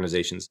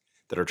organizations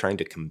that are trying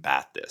to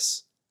combat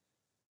this.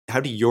 How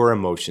do your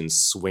emotions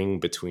swing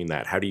between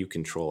that? How do you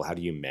control? How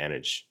do you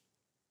manage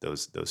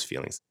those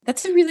feelings?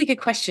 That's a really good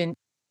question.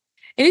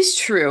 It is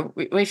true.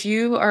 If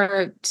you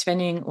are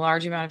spending a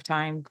large amount of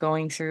time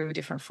going through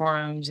different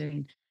forums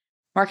and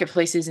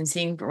marketplaces and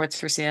seeing what's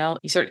for sale,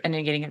 you start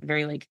ending getting a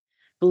very like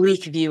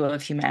bleak view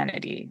of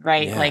humanity,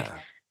 right? Like, Yeah.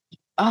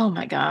 oh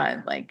my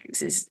God, like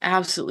this is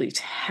absolutely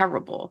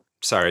terrible.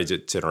 Sorry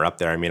to interrupt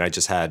there. I mean, I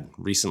just had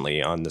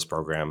recently on this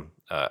program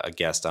a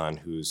guest on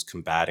who's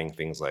combating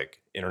things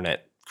like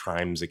internet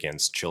crimes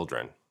against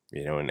children,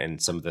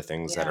 and some of the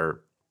things that Yeah.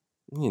 are,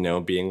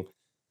 being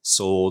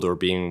sold or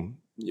being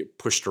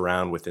pushed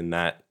around within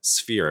that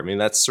sphere. I mean,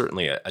 that's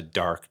certainly a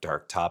dark,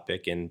 dark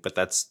topic, but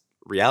that's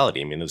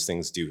reality. I mean, those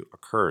things do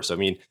occur. So, I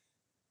mean,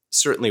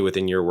 certainly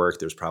within your work,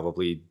 there's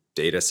probably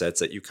data sets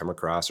that you come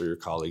across or your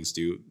colleagues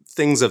do,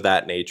 things of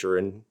that nature,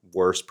 and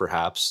worse,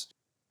 perhaps.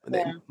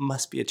 That Yeah.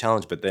 must be a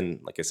challenge. But then,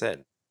 like I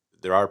said,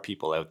 there are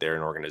people out there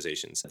in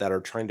organizations that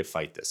are trying to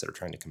fight this, that are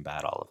trying to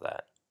combat all of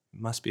that. It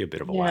must be a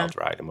bit of a Yeah. wild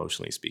ride,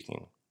 emotionally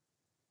speaking.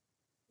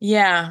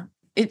 Yeah.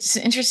 It's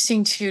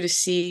interesting too to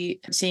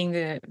seeing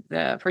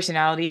the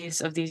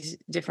personalities of these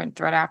different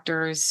threat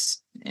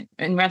actors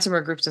and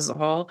ransomware groups as a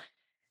whole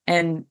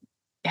and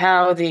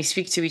how they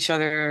speak to each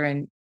other.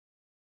 And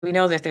we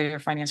know that they're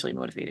financially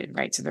motivated,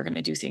 right? So they're going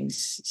to do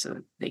things so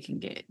that they can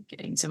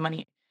getting some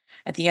money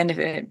at the end of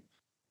it.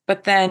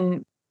 But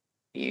then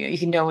you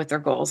can know what their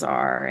goals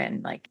are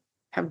and like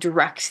how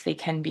direct they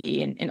can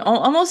be, and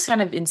almost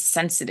kind of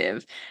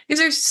insensitive. Because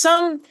there's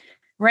some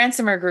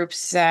ransomware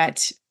groups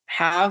that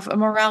have a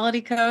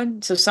morality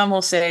code. So some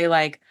will say,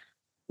 like,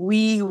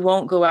 we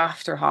won't go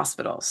after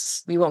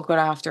hospitals. We won't go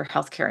after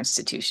healthcare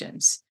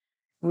institutions.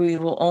 We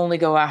will only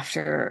go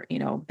after,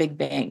 big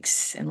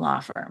banks and law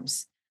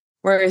firms.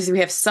 Whereas we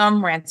have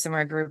some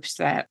ransomware groups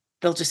that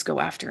they'll just go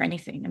after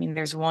anything. I mean,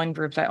 there's one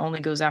group that only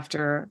goes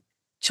after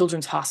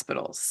children's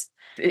hospitals.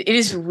 It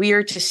is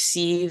weird to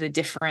see the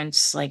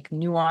difference, like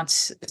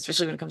nuance,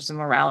 especially when it comes to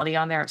morality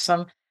on there.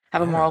 Some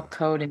have a moral Yeah.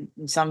 code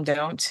and some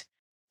don't.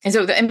 And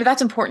so, and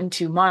that's important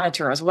to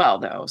monitor as well,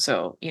 though.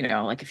 So,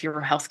 like if you're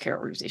a healthcare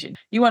organization,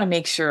 you want to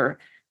make sure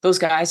those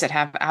guys that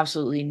have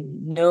absolutely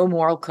no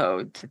moral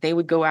code, that they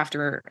would go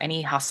after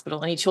any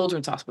hospital, any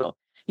children's hospital.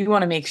 You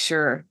want to make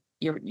sure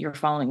you're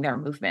following their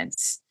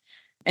movements.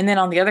 And then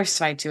on the other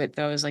side to it,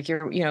 though, is like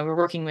we're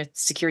working with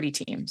security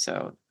teams.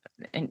 So,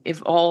 and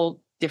if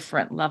all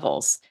different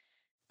levels,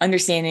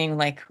 understanding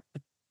like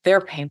what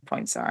their pain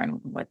points are and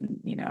what,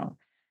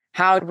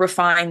 how to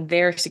refine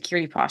their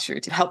security posture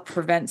to help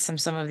prevent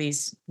some of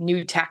these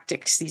new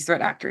tactics these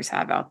threat actors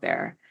have out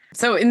there.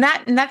 So in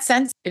that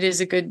sense, it is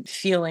a good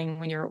feeling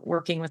when you're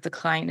working with the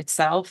client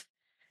itself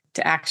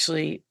to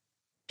actually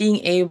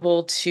being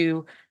able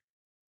to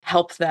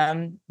help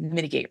them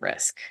mitigate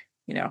risk,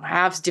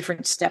 have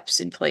different steps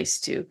in place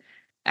to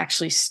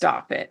actually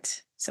stop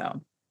it.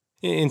 So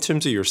In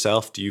terms of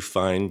yourself, do you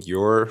find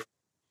your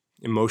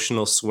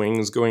emotional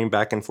swings going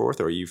back and forth,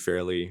 or are you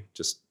fairly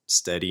just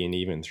steady and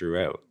even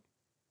throughout?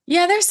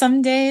 yeah, there's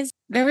some days.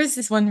 There was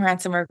this one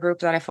ransomware group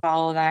that I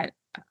follow that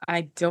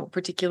I don't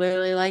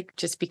particularly like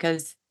just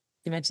because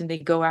you mentioned they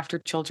go after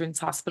children's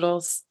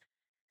hospitals.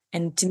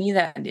 And to me,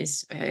 that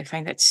is, I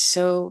find that it's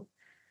so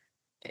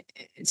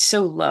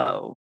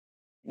low,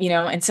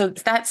 and so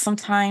that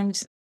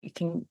sometimes it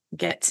can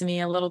get to me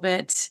a little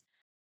bit.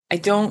 I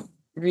don't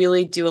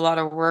really do a lot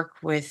of work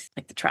with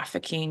like the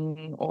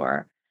trafficking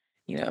or,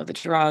 the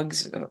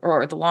drugs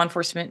or the law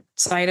enforcement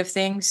side of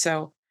things.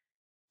 So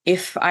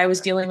if I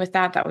was dealing with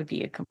that, that would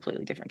be a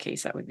completely different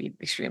case. That would be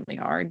extremely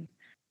hard.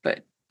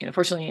 But,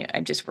 fortunately,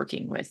 I'm just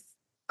working with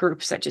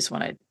groups that just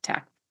want to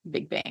attack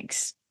big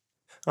banks.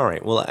 All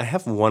right. Well, I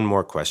have one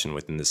more question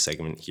within this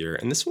segment here,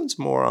 and this one's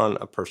more on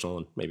a personal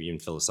and maybe even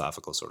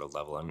philosophical sort of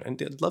level. And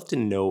I'd love to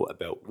know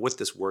about what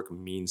this work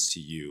means to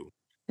you.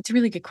 It's a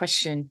really good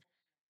question.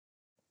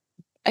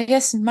 I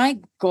guess my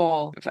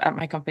goal at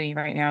my company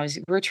right now is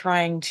we're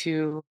trying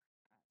to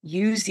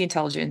use the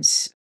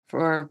intelligence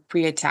for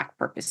pre-attack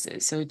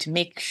purposes. So to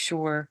make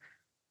sure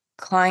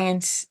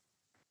clients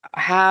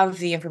have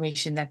the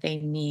information that they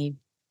need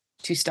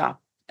to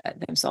stop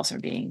themselves from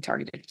being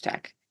targeted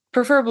attack.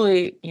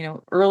 Preferably,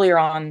 earlier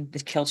on the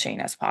kill chain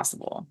as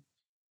possible.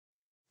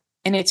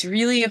 And it's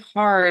really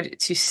hard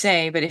to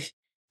say, but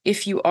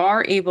if you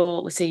are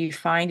able, let's say you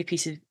find a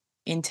piece of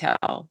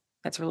intel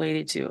that's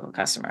related to a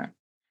customer,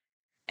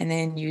 and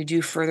then you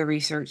do further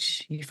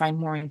research, you find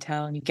more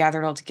intel and you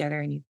gather it all together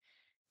and you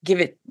give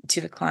it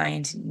to the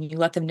client and you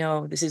let them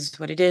know this is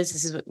what it is,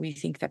 this is what we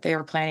think that they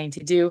are planning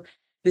to do,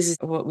 this is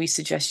what we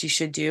suggest you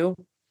should do.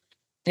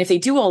 And if they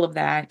do all of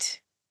that,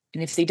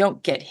 and if they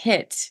don't get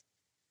hit,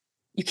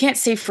 you can't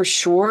say for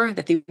sure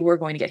that they were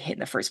going to get hit in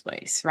the first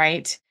place,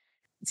 right?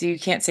 So you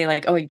can't say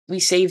like, oh, we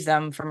saved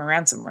them from a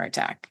ransomware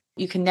attack.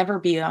 You can never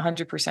be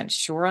 100%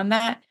 sure on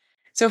that.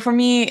 So for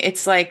me,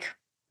 it's like,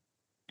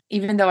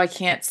 even though I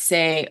can't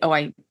say, oh,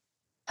 I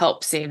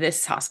helped save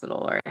this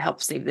hospital or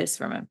help save this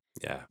from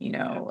Yeah.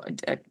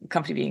 a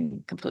company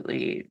being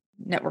completely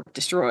network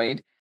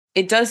destroyed.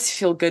 It does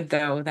feel good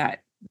though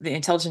that the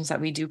intelligence that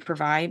we do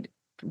provide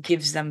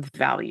gives them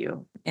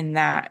value, and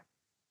that,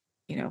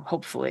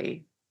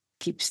 hopefully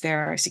keeps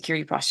their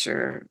security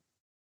posture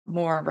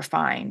more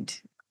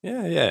refined.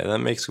 Yeah, yeah, that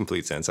makes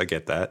complete sense. I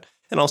get that.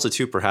 And also,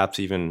 too, perhaps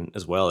even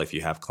as well, if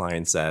you have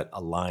clients that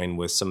align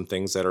with some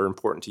things that are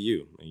important to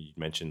you. You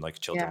mentioned like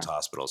children's Yeah.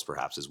 hospitals,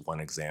 perhaps, is one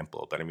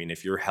example. But I mean,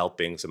 if you're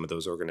helping some of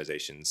those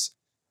organizations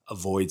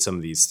avoid some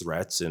of these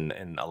threats and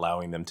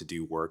allowing them to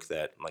do work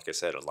that, like I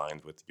said,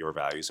 aligns with your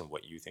values and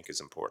what you think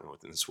is important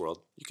within this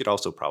world, you could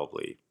also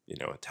probably,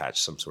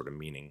 attach some sort of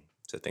meaning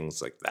to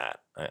things like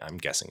that. I'm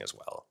guessing as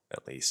well,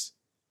 at least.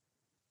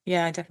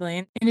 Yeah,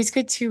 definitely. And it's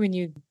good too when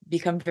you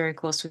become very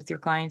close with your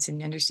clients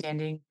and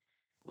understanding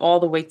all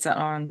the weights that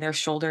are on their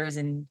shoulders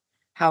and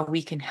how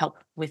we can help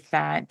with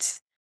that.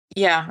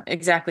 Yeah,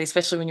 exactly.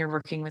 Especially when you're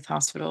working with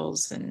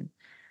hospitals and,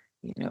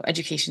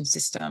 education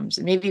systems,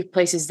 and maybe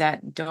places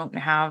that don't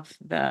have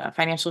the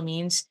financial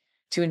means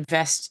to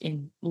invest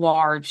in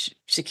large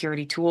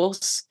security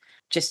tools,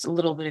 just a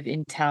little bit of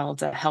intel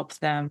to help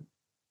them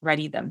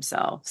ready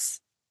themselves.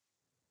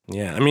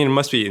 Yeah, I mean, it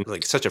must be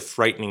like such a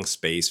frightening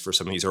space for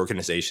some of these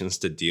organizations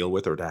to deal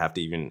with or to have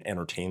to even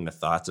entertain the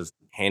thoughts of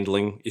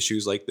handling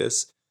issues like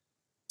this.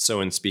 So,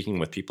 in speaking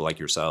with people like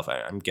yourself,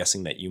 I'm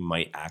guessing that you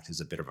might act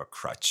as a bit of a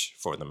crutch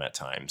for them at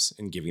times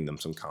and giving them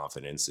some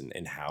confidence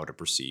in how to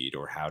proceed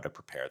or how to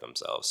prepare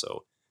themselves.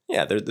 So,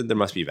 yeah, there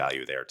must be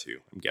value there too,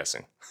 I'm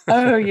guessing.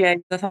 Oh yeah.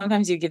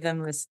 Sometimes you give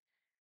them this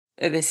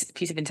this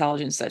piece of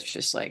intelligence that's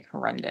just like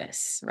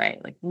horrendous,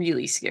 right? Like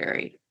really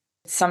scary.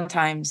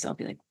 Sometimes they'll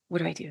be like, "What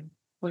do I do?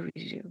 What do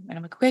we do?" And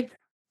I'm like, "Okay,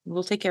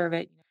 we'll take care of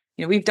it.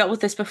 We've dealt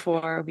with this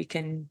before. We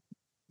can,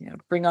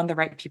 bring on the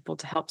right people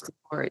to help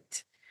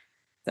support."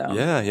 So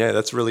Yeah, yeah,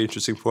 that's a really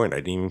interesting point. I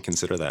didn't even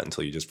consider that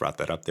until you just brought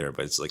that up there,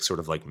 but it's like sort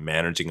of like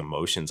managing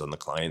emotions on the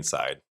client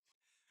side.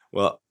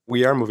 Well,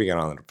 we are moving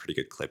on a pretty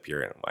good clip here,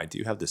 and I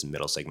do have this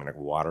middle segment, a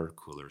water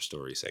cooler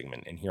story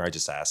segment, and here I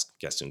just ask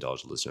guest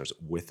indulged listeners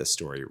with a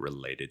story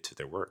related to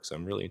their work. So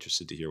I'm really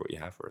interested to hear what you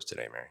have for us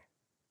today, Mary.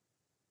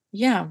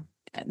 yeah,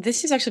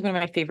 this is actually one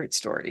of my favorite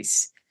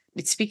stories.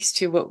 It speaks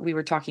to what we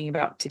were talking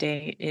about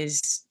today: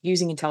 is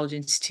using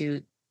intelligence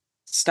to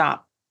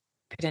stop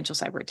potential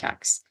cyber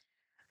attacks.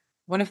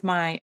 One of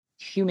my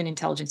human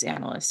intelligence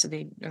analysts, so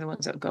they are the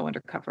ones that go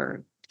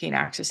undercover, gain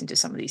access into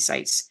some of these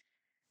sites.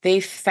 They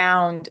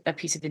found a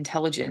piece of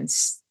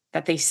intelligence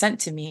that they sent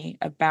to me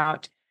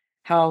about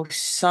how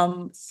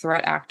some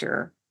threat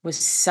actor was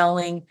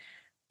selling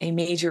a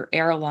major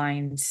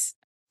airlines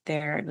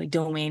their like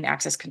domain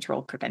access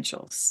control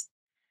credentials.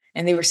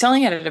 And they were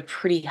selling it at a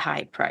pretty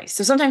high price.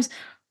 So sometimes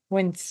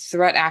when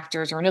threat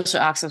actors or initial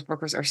access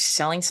brokers are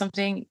selling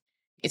something,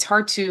 it's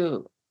hard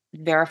to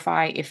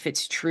verify if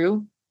it's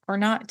true or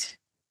not.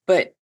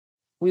 But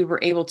we were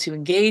able to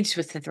engage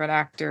with the threat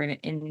actor,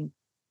 and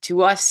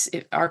to us,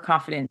 our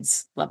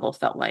confidence level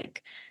felt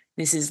like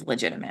this is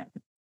legitimate.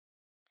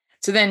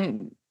 So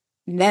then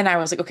I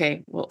was like,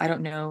 okay, well, I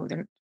don't know.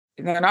 They're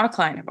not a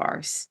client of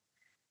ours,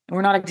 and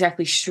we're not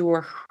exactly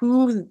sure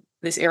who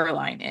this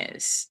airline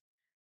is.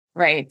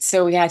 Right.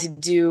 So we had to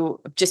do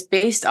just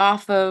based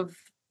off of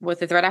what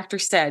the threat actor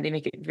said, they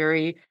make it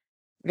very,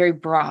 very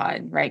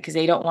broad, right? Because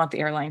they don't want the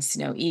airlines to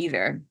know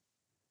either.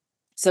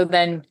 So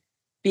then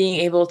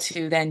being able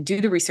to then do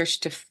the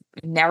research to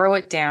narrow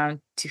it down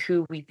to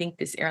who we think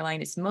this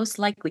airline is most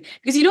likely.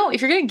 Because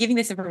if you're going to giving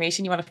this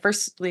information, you want to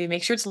firstly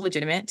make sure it's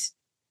legitimate,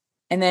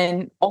 and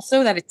then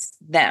also that it's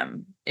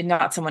them and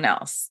not someone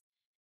else.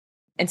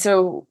 And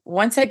so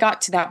once I got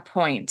to that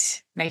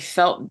point and I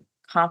felt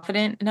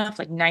confident enough,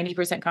 like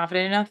 90%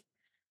 confident enough,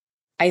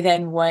 I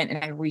then went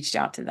and I reached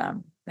out to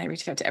them. I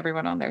reached out to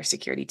everyone on their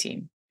security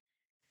team,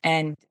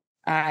 and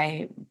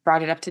I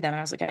brought it up to them.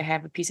 I was like, I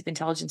have a piece of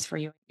intelligence for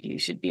you. You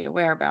should be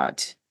aware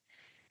about.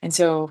 And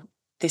so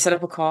they set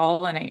up a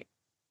call and I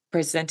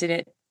presented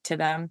it to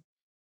them.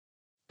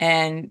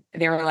 And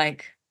they were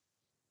like,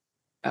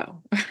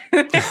 oh,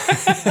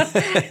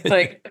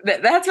 like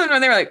that's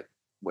when they were like,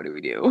 what do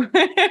we do?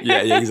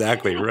 Yeah, yeah,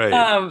 exactly.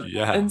 Right.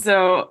 Yeah. And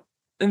so,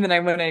 and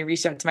then when I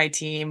reached out to my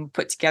team,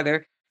 put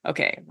together,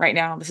 okay, right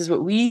now, this is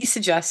what we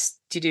suggest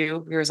to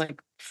do. There's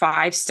like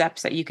 5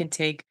 steps that you can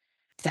take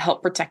to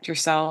help protect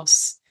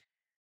yourselves.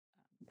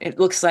 It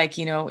looks like,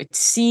 it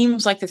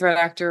seems like the threat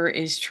actor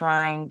is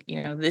trying,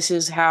 this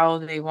is how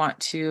they want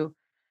to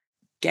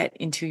get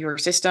into your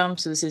system.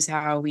 So this is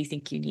how we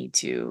think you need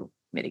to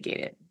mitigate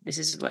it. This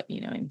is what,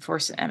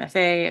 enforce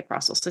MFA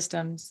across all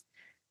systems,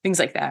 things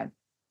like that.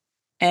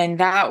 And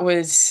that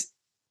was,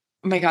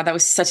 oh my God, that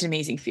was such an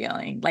amazing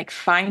feeling. Like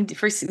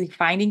firstly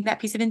finding that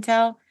piece of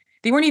intel.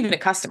 They weren't even the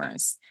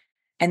customers.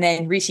 And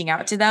then reaching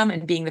out to them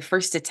and being the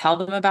first to tell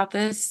them about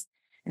this.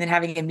 And then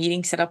having a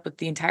meeting set up with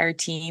the entire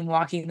team,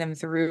 walking them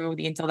through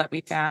the intel that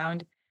we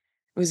found. It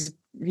was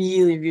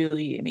really,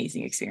 really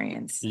amazing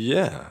experience.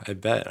 Yeah, I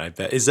bet. I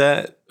bet. Is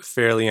that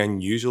fairly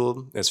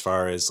unusual as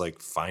far as like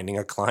finding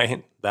a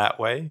client that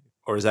way?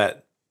 Or is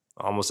that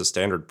almost a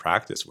standard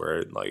practice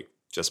where like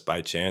just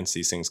by chance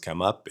these things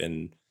come up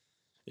and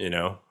you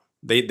know,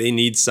 they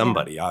need Yeah.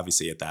 somebody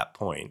obviously at that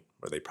point,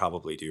 or they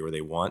probably do, or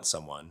they want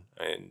someone.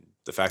 And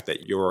the fact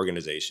that your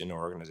organization or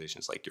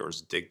organizations like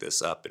yours dig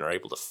this up and are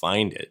able to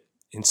find it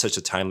in such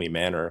a timely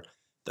manner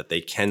that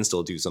they can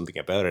still do something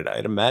about it,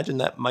 I'd imagine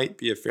that might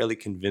be a fairly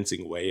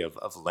convincing way of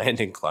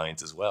landing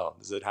clients as well.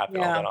 Does it happen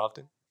all Yeah. that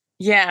often?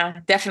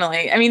 Yeah,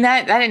 definitely. I mean,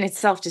 that in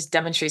itself just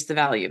demonstrates the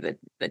value of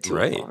the tool,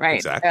 Right,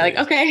 right? They're like,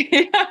 exactly.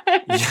 okay.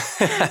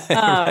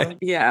 Yeah, right.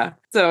 Yeah.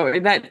 So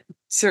that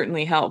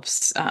certainly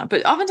helps.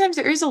 But oftentimes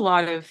there is a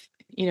lot of,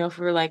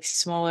 for like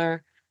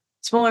smaller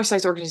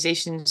sized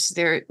organizations,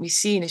 there we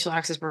see initial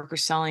access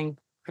brokers selling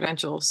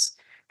credentials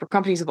for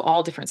companies of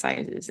all different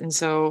sizes. And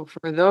so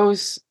for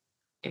those,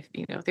 if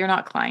they're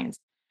not clients,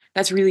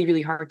 that's really,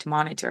 really hard to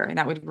monitor. And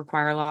that would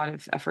require a lot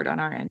of effort on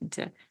our end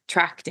to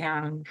track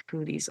down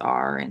who these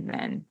are and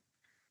then,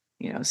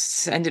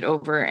 send it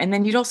over. And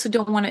then you'd also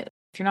don't want to,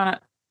 if you're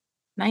not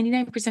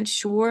 99%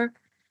 sure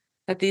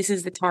that this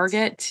is the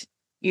target,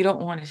 you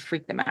don't want to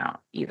freak them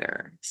out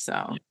either.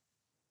 So,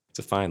 It's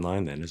a fine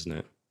line then, isn't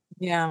it?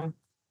 yeah,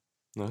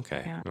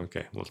 Okay. yeah,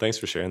 Okay. Well, thanks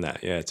for sharing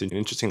that. Yeah, it's an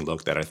interesting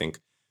look that I think,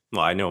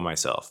 well, I know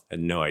myself,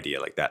 had no idea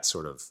like that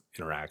sort of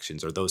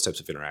interactions or those types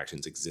of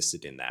interactions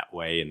existed in that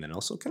way. And then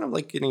also kind of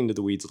like getting into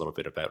the weeds a little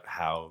bit about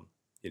how,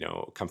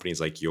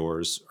 companies like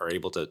yours are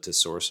able to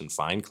source and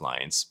find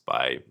clients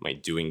by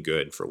like doing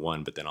good for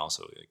one, but then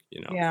also, like,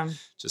 yeah.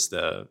 just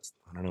the,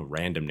 I don't know,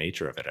 random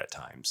nature of it at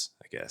times,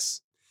 I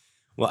guess.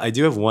 Well, I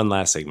do have one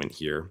last segment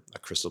here, a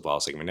crystal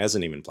ball segment. As the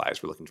name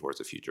implies, we're looking towards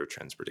the future,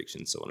 trends,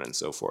 predictions, so on and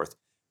so forth.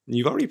 And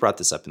you've already brought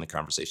this up in the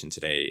conversation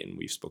today, and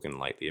we've spoken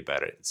lightly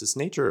about it. It's this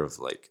nature of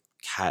like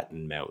cat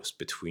and mouse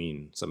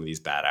between some of these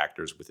bad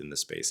actors within the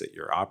space that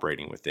you're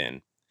operating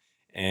within.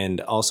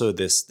 And also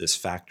this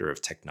factor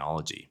of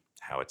technology,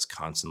 how it's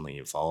constantly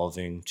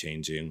evolving,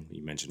 changing.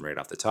 You mentioned right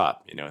off the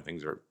top,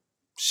 things are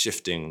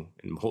shifting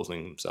and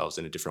molding themselves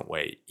in a different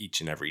way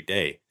each and every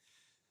day.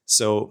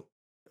 So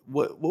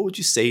what would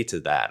you say to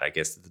that? I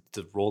guess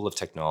the role of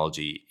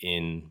technology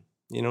in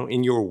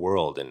your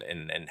world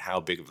and how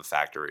big of a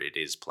factor it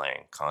is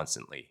playing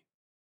constantly.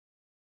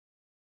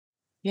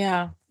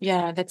 Yeah,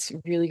 that's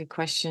a really good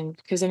question.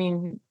 Because I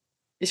mean,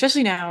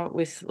 especially now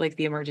with like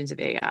the emergence of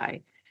AI,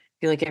 I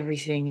feel like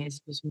everything is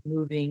just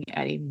moving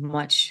at a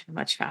much,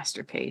 much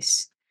faster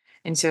pace.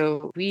 And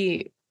so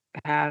we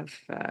have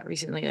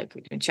recently, like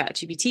when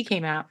ChatGPT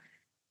came out,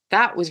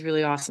 that was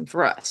really awesome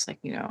for us. Like,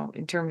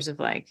 in terms of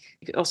like,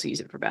 you could also use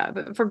it for bad,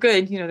 but for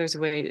good, there's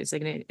a way, it's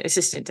like an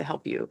assistant to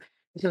help you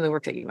with some of the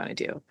work that you want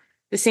to do.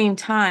 At the same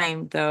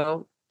time,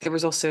 though, there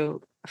was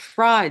also a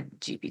fraud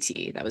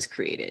GPT that was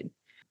created.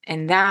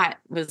 And that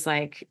was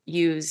like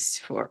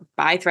used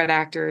by threat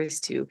actors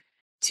to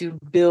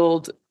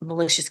build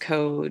malicious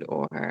code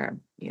or,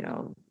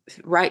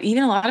 right.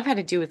 Even a lot of it had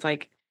to do with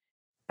like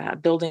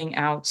building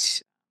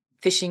out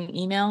phishing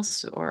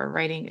emails or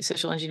writing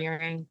social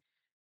engineering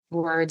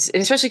words,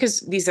 and especially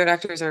because these threat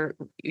actors are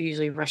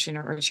usually Russian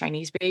or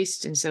Chinese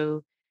based. And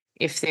so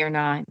if they're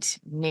not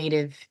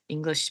native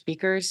English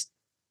speakers,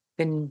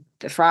 then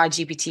the fraud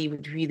GPT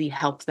would really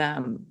help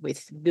them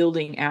with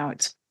building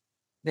out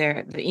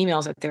the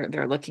emails that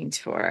they're looking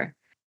for.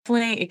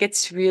 Definitely, it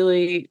gets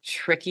really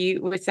tricky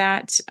with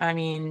that. I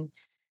mean,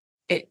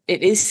 it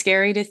is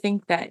scary to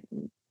think that,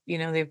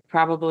 they've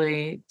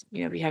probably,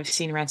 we have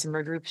seen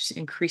ransomware groups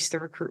increase their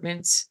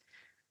recruitments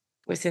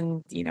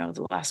within,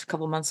 the last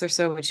couple months or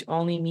so, which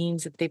only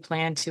means that they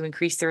plan to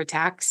increase their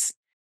attacks.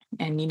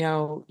 And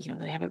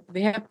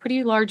they have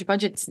pretty large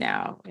budgets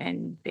now,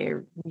 and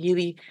they're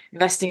really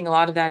investing a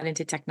lot of that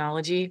into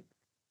technology.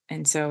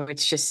 And so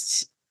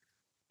it's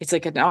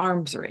like an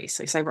arms race,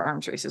 like cyber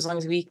arms race. As long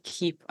as we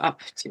keep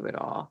up to it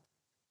all,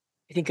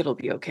 I think it'll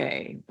be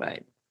okay.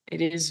 But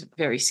it is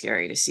very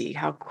scary to see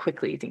how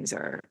quickly things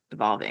are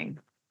evolving.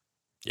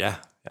 Yeah,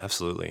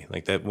 absolutely.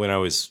 Like that when I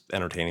was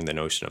entertaining the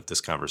notion of this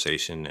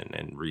conversation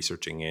and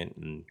researching it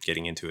and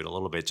getting into it a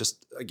little bit,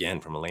 just again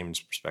from a layman's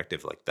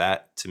perspective, like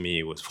that to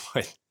me was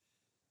what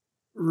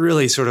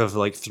really sort of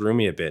like threw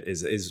me a bit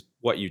is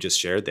what you just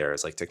shared there.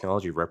 Is like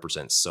technology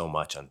represents so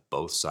much on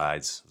both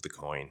sides of the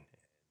coin.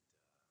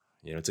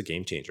 It's a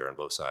game changer on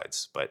both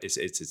sides, but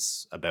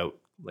it's about,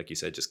 like you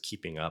said, just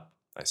keeping up,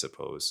 I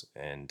suppose,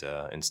 and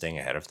staying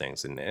ahead of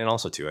things, and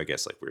also too, I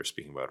guess, like we were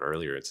speaking about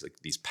earlier, it's like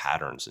these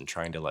patterns and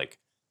trying to like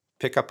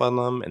pick up on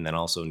them, and then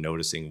also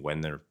noticing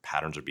when their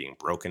patterns are being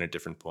broken at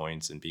different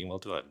points and being able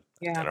to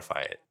Yeah.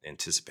 identify it,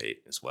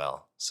 anticipate as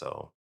well.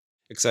 So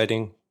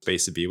exciting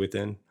space to be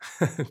within.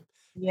 Pressure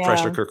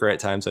Yeah. cooker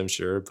at times, I'm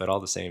sure, but all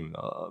the same,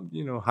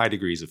 high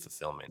degrees of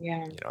fulfillment.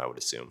 Yeah. I would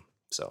assume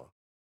so.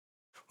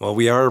 Well,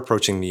 we are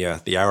approaching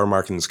the hour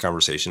mark in this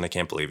conversation. I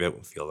can't believe it.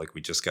 I feel like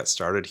we just got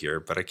started here,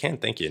 but I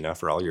can't thank you enough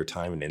for all your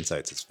time and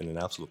insights. It's been an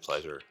absolute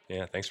pleasure.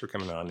 Yeah, thanks for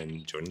coming on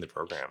and joining the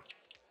program.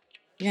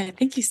 Yeah.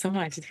 Thank you so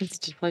much. It's been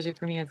such a pleasure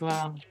for me as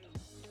well.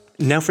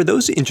 Now, for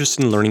those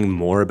interested in learning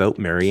more about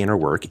Mary and her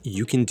work,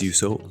 you can do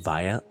so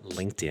via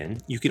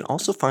LinkedIn. You can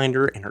also find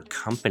her and her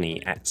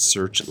company at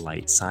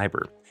Searchlight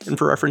Cyber. And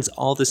for reference,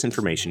 all this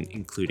information,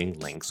 including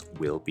links,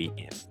 will be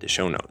in the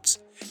show notes.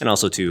 And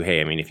also too, hey,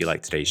 if you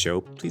like today's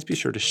show, please be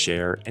sure to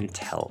share and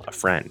tell a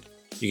friend.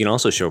 You can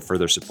also show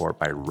further support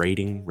by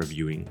rating,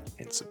 reviewing,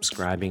 and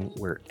subscribing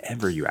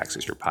wherever you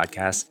access your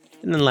podcasts.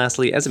 And then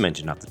lastly, as I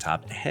mentioned off the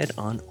top, head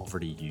on over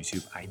to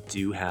YouTube. I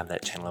do have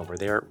that channel over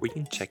there where you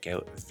can check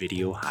out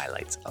video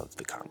highlights of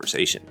the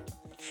conversation.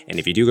 And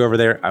if you do go over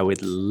there, I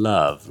would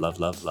love,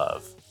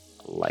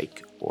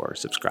 like or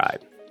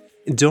subscribe.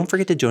 And don't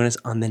forget to join us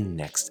on the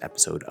next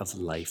episode of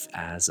Life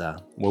as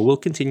A, where we'll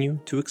continue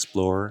to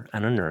explore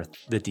and unearth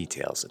the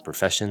details of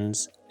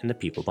professions and the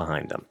people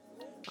behind them.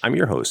 I'm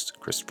your host,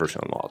 Christopher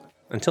Schoenwald.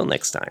 Until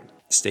next time,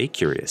 stay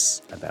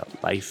curious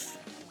about life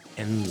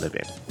and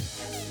living.